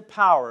see the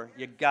power,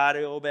 you got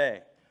to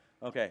obey.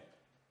 Okay.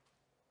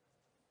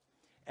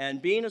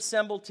 And being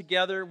assembled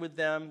together with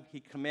them, he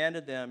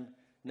commanded them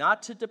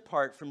not to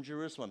depart from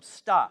Jerusalem.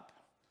 Stop.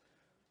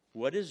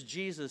 What does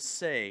Jesus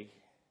say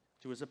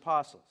to his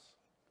apostles?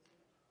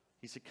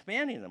 He's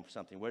commanding them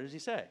something. What does he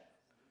say?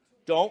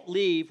 Don't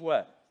leave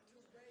what?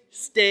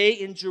 Stay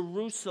in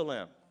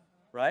Jerusalem,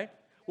 right?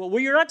 Well,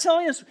 you're not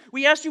telling us.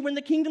 We asked you when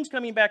the kingdom's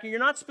coming back, and you're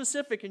not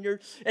specific, and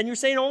you're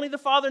saying only the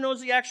Father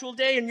knows the actual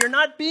day, and you're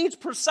not being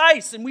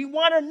precise, and we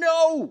want to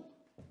know.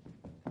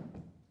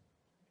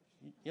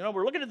 You know,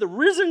 we're looking at the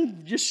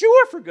risen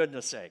Yeshua, for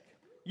goodness sake.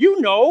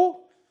 You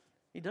know.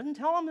 He doesn't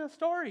tell them the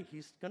story.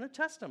 He's going to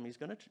test them. He's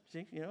going to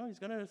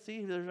see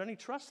if there's any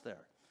trust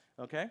there.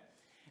 Okay?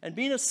 And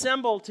being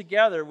assembled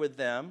together with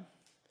them.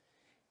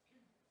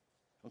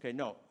 Okay,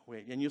 no,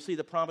 wait. And you'll see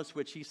the promise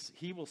which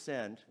he will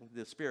send,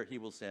 the Spirit he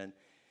will send,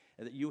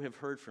 and that you have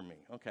heard from me.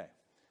 Okay.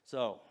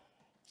 So,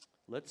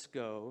 let's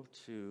go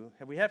to,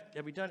 have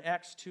we done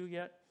Acts 2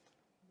 yet?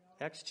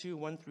 No. Acts 2,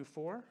 1 through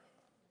 4?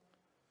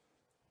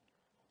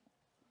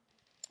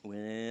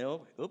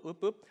 Well,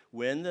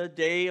 when the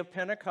day of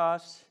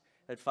Pentecost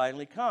had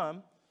finally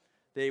come,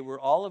 they were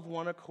all of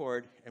one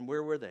accord. And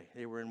where were they?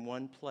 They were in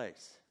one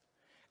place.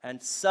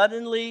 And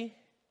suddenly,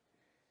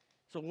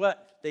 so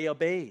what? They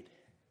obeyed.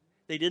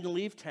 They didn't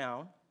leave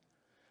town.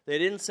 They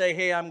didn't say,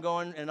 hey, I'm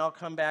going and I'll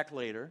come back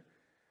later.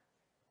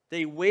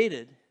 They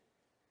waited.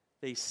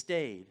 They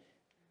stayed.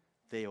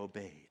 They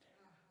obeyed.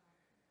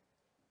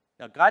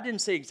 Now, God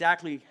didn't say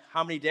exactly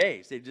how many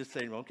days. They just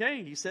said,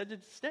 okay, he said to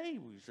stay.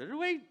 We said to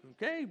wait.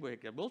 Okay,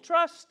 we'll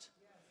trust.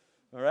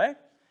 All right?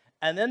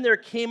 And then there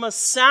came a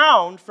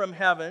sound from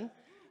heaven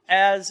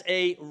as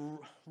a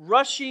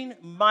rushing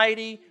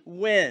mighty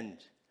wind.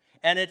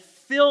 And it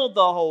filled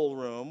the whole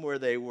room where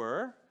they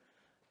were,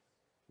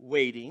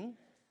 waiting.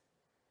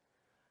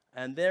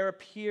 And there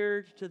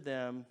appeared to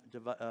them,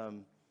 does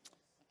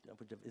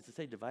it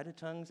say divided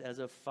tongues? As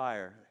of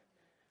fire.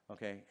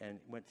 Okay, and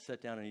went to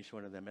sit down on each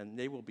one of them. And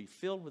they will be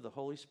filled with the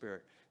Holy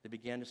Spirit. They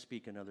began to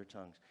speak in other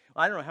tongues.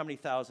 I don't know how many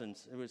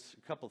thousands. It was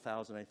a couple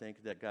thousand, I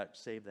think, that got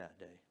saved that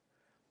day.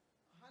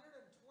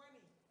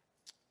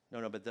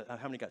 120. No, but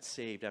how many got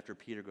saved after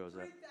Peter goes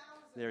 3, up? 3,000.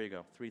 There you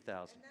go,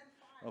 3,000.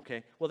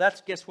 Okay, well,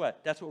 guess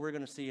what? That's what we're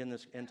going to see in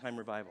this end-time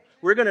revival.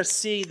 We're going to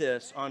see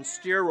this on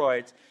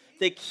steroids.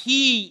 The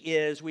key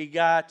is we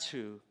got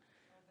to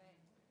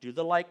do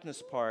the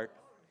likeness part,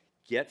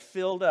 get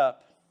filled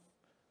up.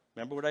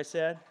 Remember what I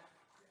said?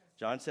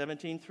 John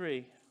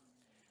 17:3.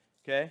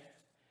 Okay?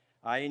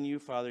 I and you,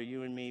 Father,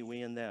 you and me,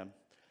 we and them,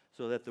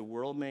 so that the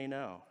world may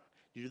know.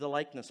 You do the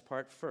likeness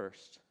part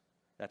first.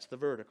 That's the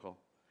vertical.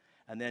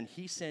 And then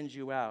he sends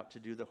you out to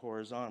do the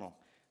horizontal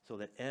so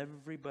that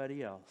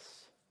everybody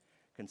else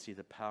can see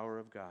the power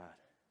of God.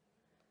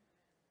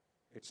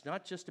 It's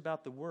not just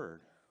about the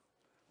word.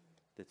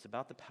 It's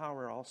about the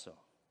power also.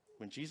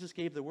 When Jesus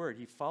gave the word,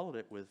 he followed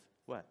it with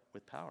what?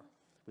 With power,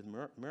 with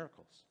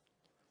miracles.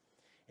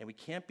 And we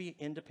can't be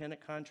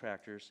independent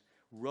contractors,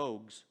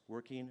 rogues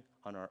working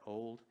on our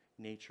old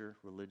nature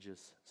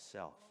religious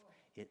self.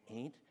 It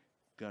ain't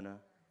gonna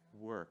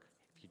work.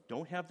 If you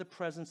don't have the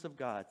presence of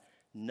God,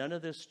 none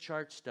of this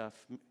chart stuff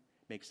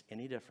makes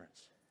any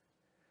difference.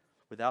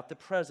 Without the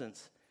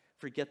presence,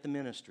 forget the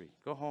ministry.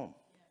 Go home.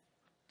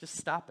 Just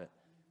stop it.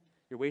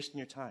 You're wasting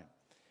your time.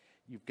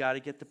 You've got to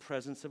get the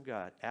presence of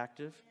God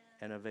active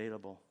and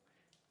available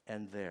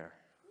and there.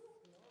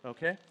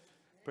 Okay?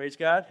 Praise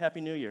God.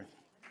 Happy New Year.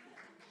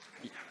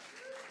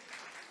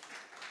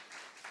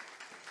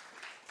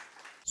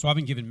 So I've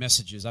been giving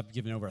messages. I've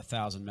given over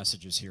 1,000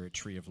 messages here at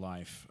Tree of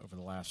Life over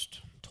the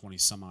last 20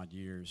 some odd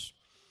years.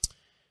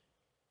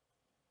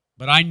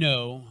 But I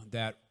know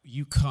that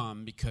you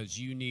come because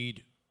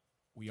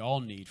we all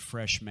need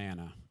fresh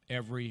manna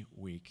every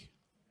week.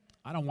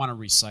 I don't want to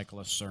recycle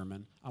a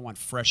sermon. I want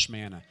fresh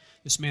manna.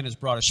 This man has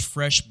brought us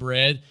fresh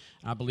bread,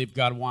 and I believe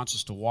God wants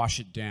us to wash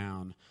it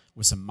down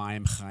with some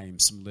mayim chaim,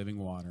 some living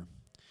water.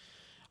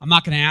 I'm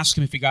not going to ask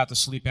him if he got to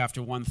sleep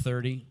after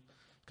 1:30,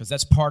 because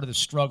that's part of the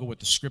struggle with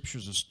the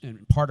scriptures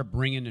and part of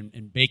bringing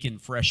and baking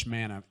fresh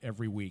manna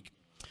every week.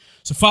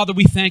 So, Father,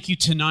 we thank you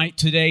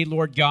today,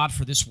 Lord God,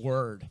 for this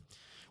word.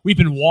 We've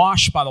been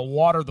washed by the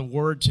water of the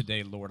word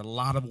today, Lord, a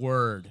lot of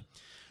word.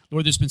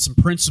 Lord, there's been some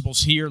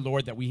principles here,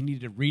 Lord, that we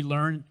need to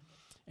relearn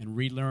and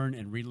relearn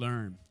and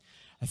relearn.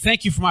 I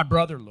thank you for my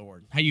brother,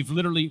 Lord, how you've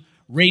literally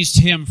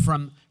raised him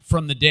from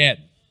the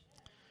dead.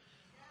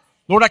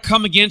 Lord, I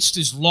come against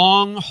his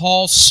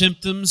long-haul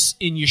symptoms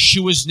in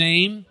Yeshua's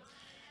name.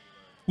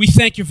 We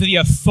thank you for the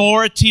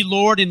authority,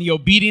 Lord, and the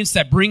obedience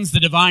that brings the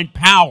divine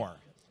power.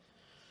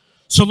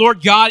 So,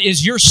 Lord God,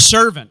 as your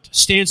servant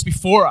stands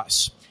before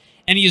us,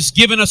 and he has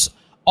given us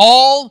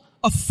all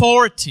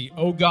authority,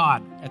 O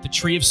God, at the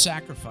tree of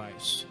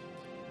sacrifice.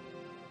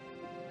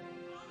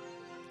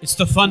 It's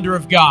the thunder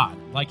of God,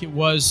 like it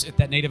was at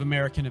that Native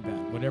American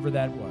event, whatever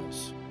that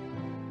was.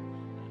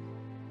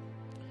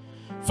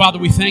 Father,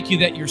 we thank you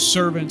that your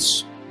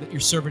servant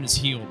is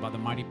healed by the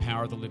mighty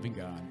power of the living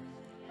God.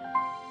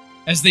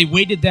 As they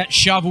waited that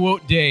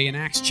Shavuot day in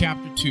Acts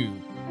chapter 2,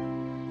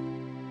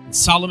 in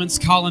Solomon's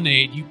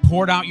colonnade, you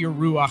poured out your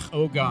Ruach,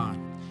 O God.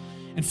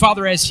 And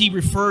Father, as he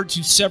referred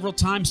to several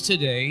times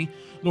today,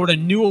 Lord, a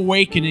new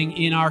awakening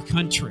in our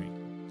country.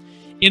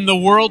 In the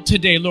world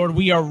today, Lord,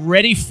 we are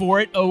ready for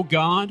it, O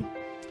God.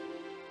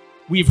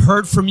 We've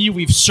heard from you.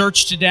 We've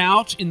searched it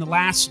out. In the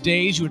last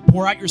days, you would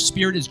pour out your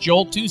Spirit, as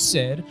Joel 2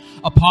 said,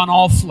 upon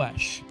all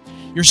flesh.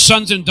 Your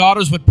sons and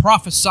daughters would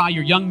prophesy.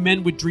 Your young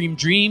men would dream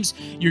dreams.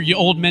 Your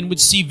old men would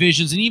see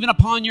visions. And even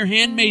upon your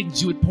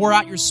handmaidens, you would pour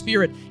out your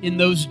Spirit in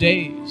those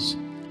days.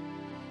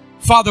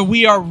 Father,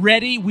 we are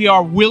ready. We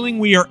are willing.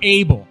 We are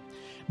able.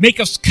 Make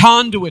us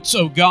conduits,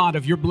 O God,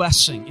 of your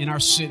blessing in our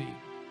city.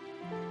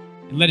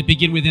 And let it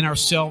begin within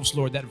ourselves,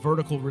 Lord, that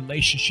vertical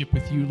relationship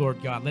with you,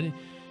 Lord God. Let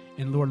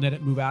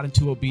it move out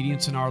into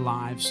obedience in our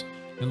lives.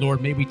 And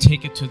Lord, may we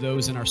take it to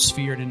those in our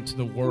sphere and into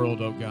the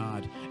world, oh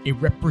God, a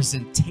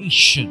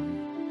representation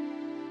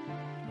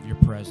of your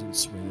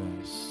presence with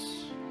us.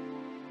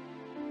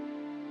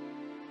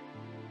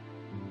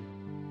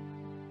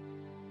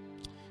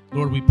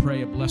 Lord, we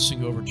pray a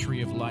blessing over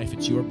Tree of Life.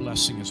 It's your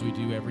blessing as we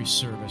do every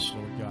service,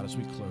 Lord God, as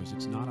we close.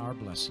 It's not our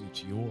blessing,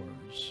 it's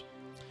yours.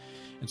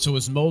 And so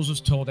as Moses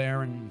told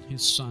Aaron and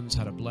his sons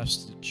how to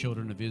bless the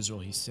children of Israel,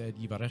 he said,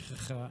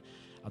 Yivarechecha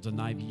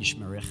Adonai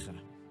v'yishmerecha.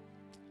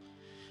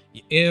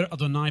 Ye'er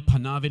Adonai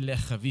panav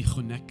elecha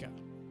v'yichuneka.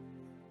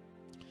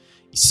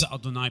 Yisa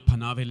Adonai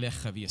panav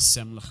elecha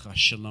v'yasem lecha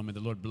shalom. May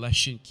the Lord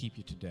bless you and keep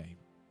you today.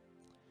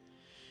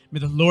 May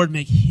the Lord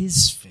make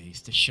his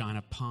face to shine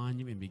upon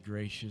you and be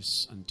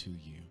gracious unto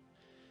you.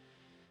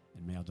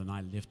 And may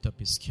Adonai lift up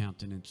his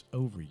countenance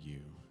over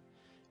you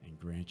and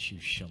grant you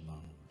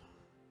shalom.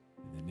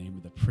 In the name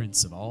of the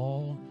Prince of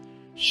all,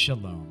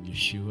 Shalom,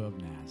 Yeshua of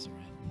Nazareth.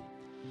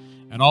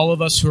 And all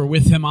of us who are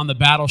with him on the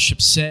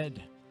battleship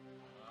said,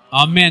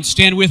 Amen.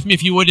 Stand with me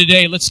if you would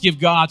today. Let's give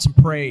God some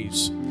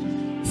praise.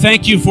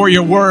 Thank you for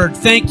your word.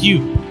 Thank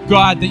you,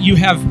 God, that you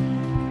have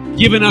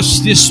given us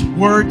this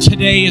word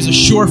today as a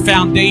sure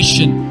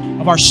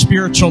foundation of our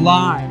spiritual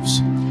lives.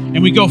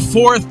 And we go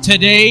forth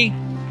today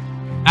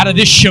out of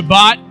this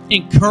Shabbat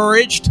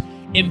encouraged,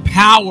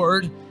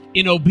 empowered,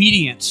 in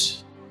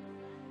obedience.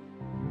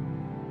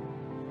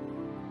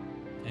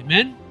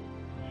 Amen.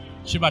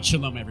 Shabbat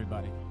shalom,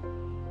 everybody.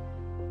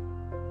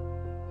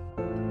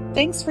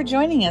 Thanks for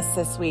joining us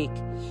this week.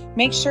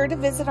 Make sure to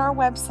visit our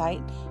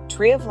website,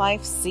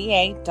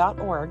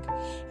 treeoflifeca.org,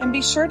 and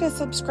be sure to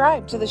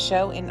subscribe to the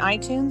show in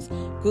iTunes,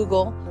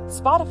 Google,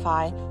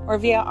 Spotify, or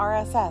via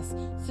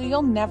RSS so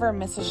you'll never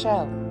miss a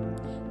show.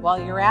 While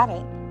you're at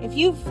it, If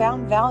you've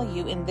found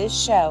value in this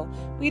show,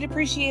 we'd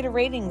appreciate a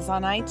ratings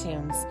on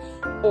iTunes,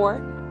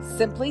 or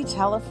simply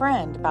tell a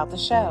friend about the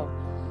show.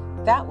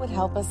 That would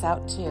help us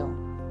out too.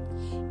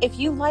 If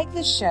you like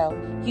this show,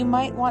 you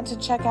might want to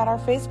check out our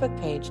Facebook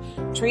page,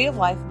 Tree of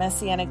Life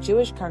Messianic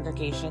Jewish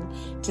Congregation,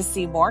 to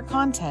see more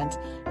content,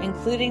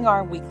 including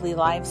our weekly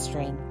live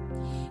stream.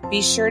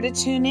 Be sure to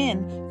tune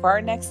in for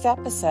our next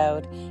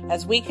episode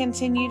as we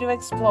continue to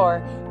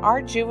explore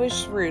our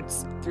Jewish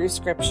roots through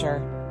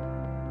Scripture.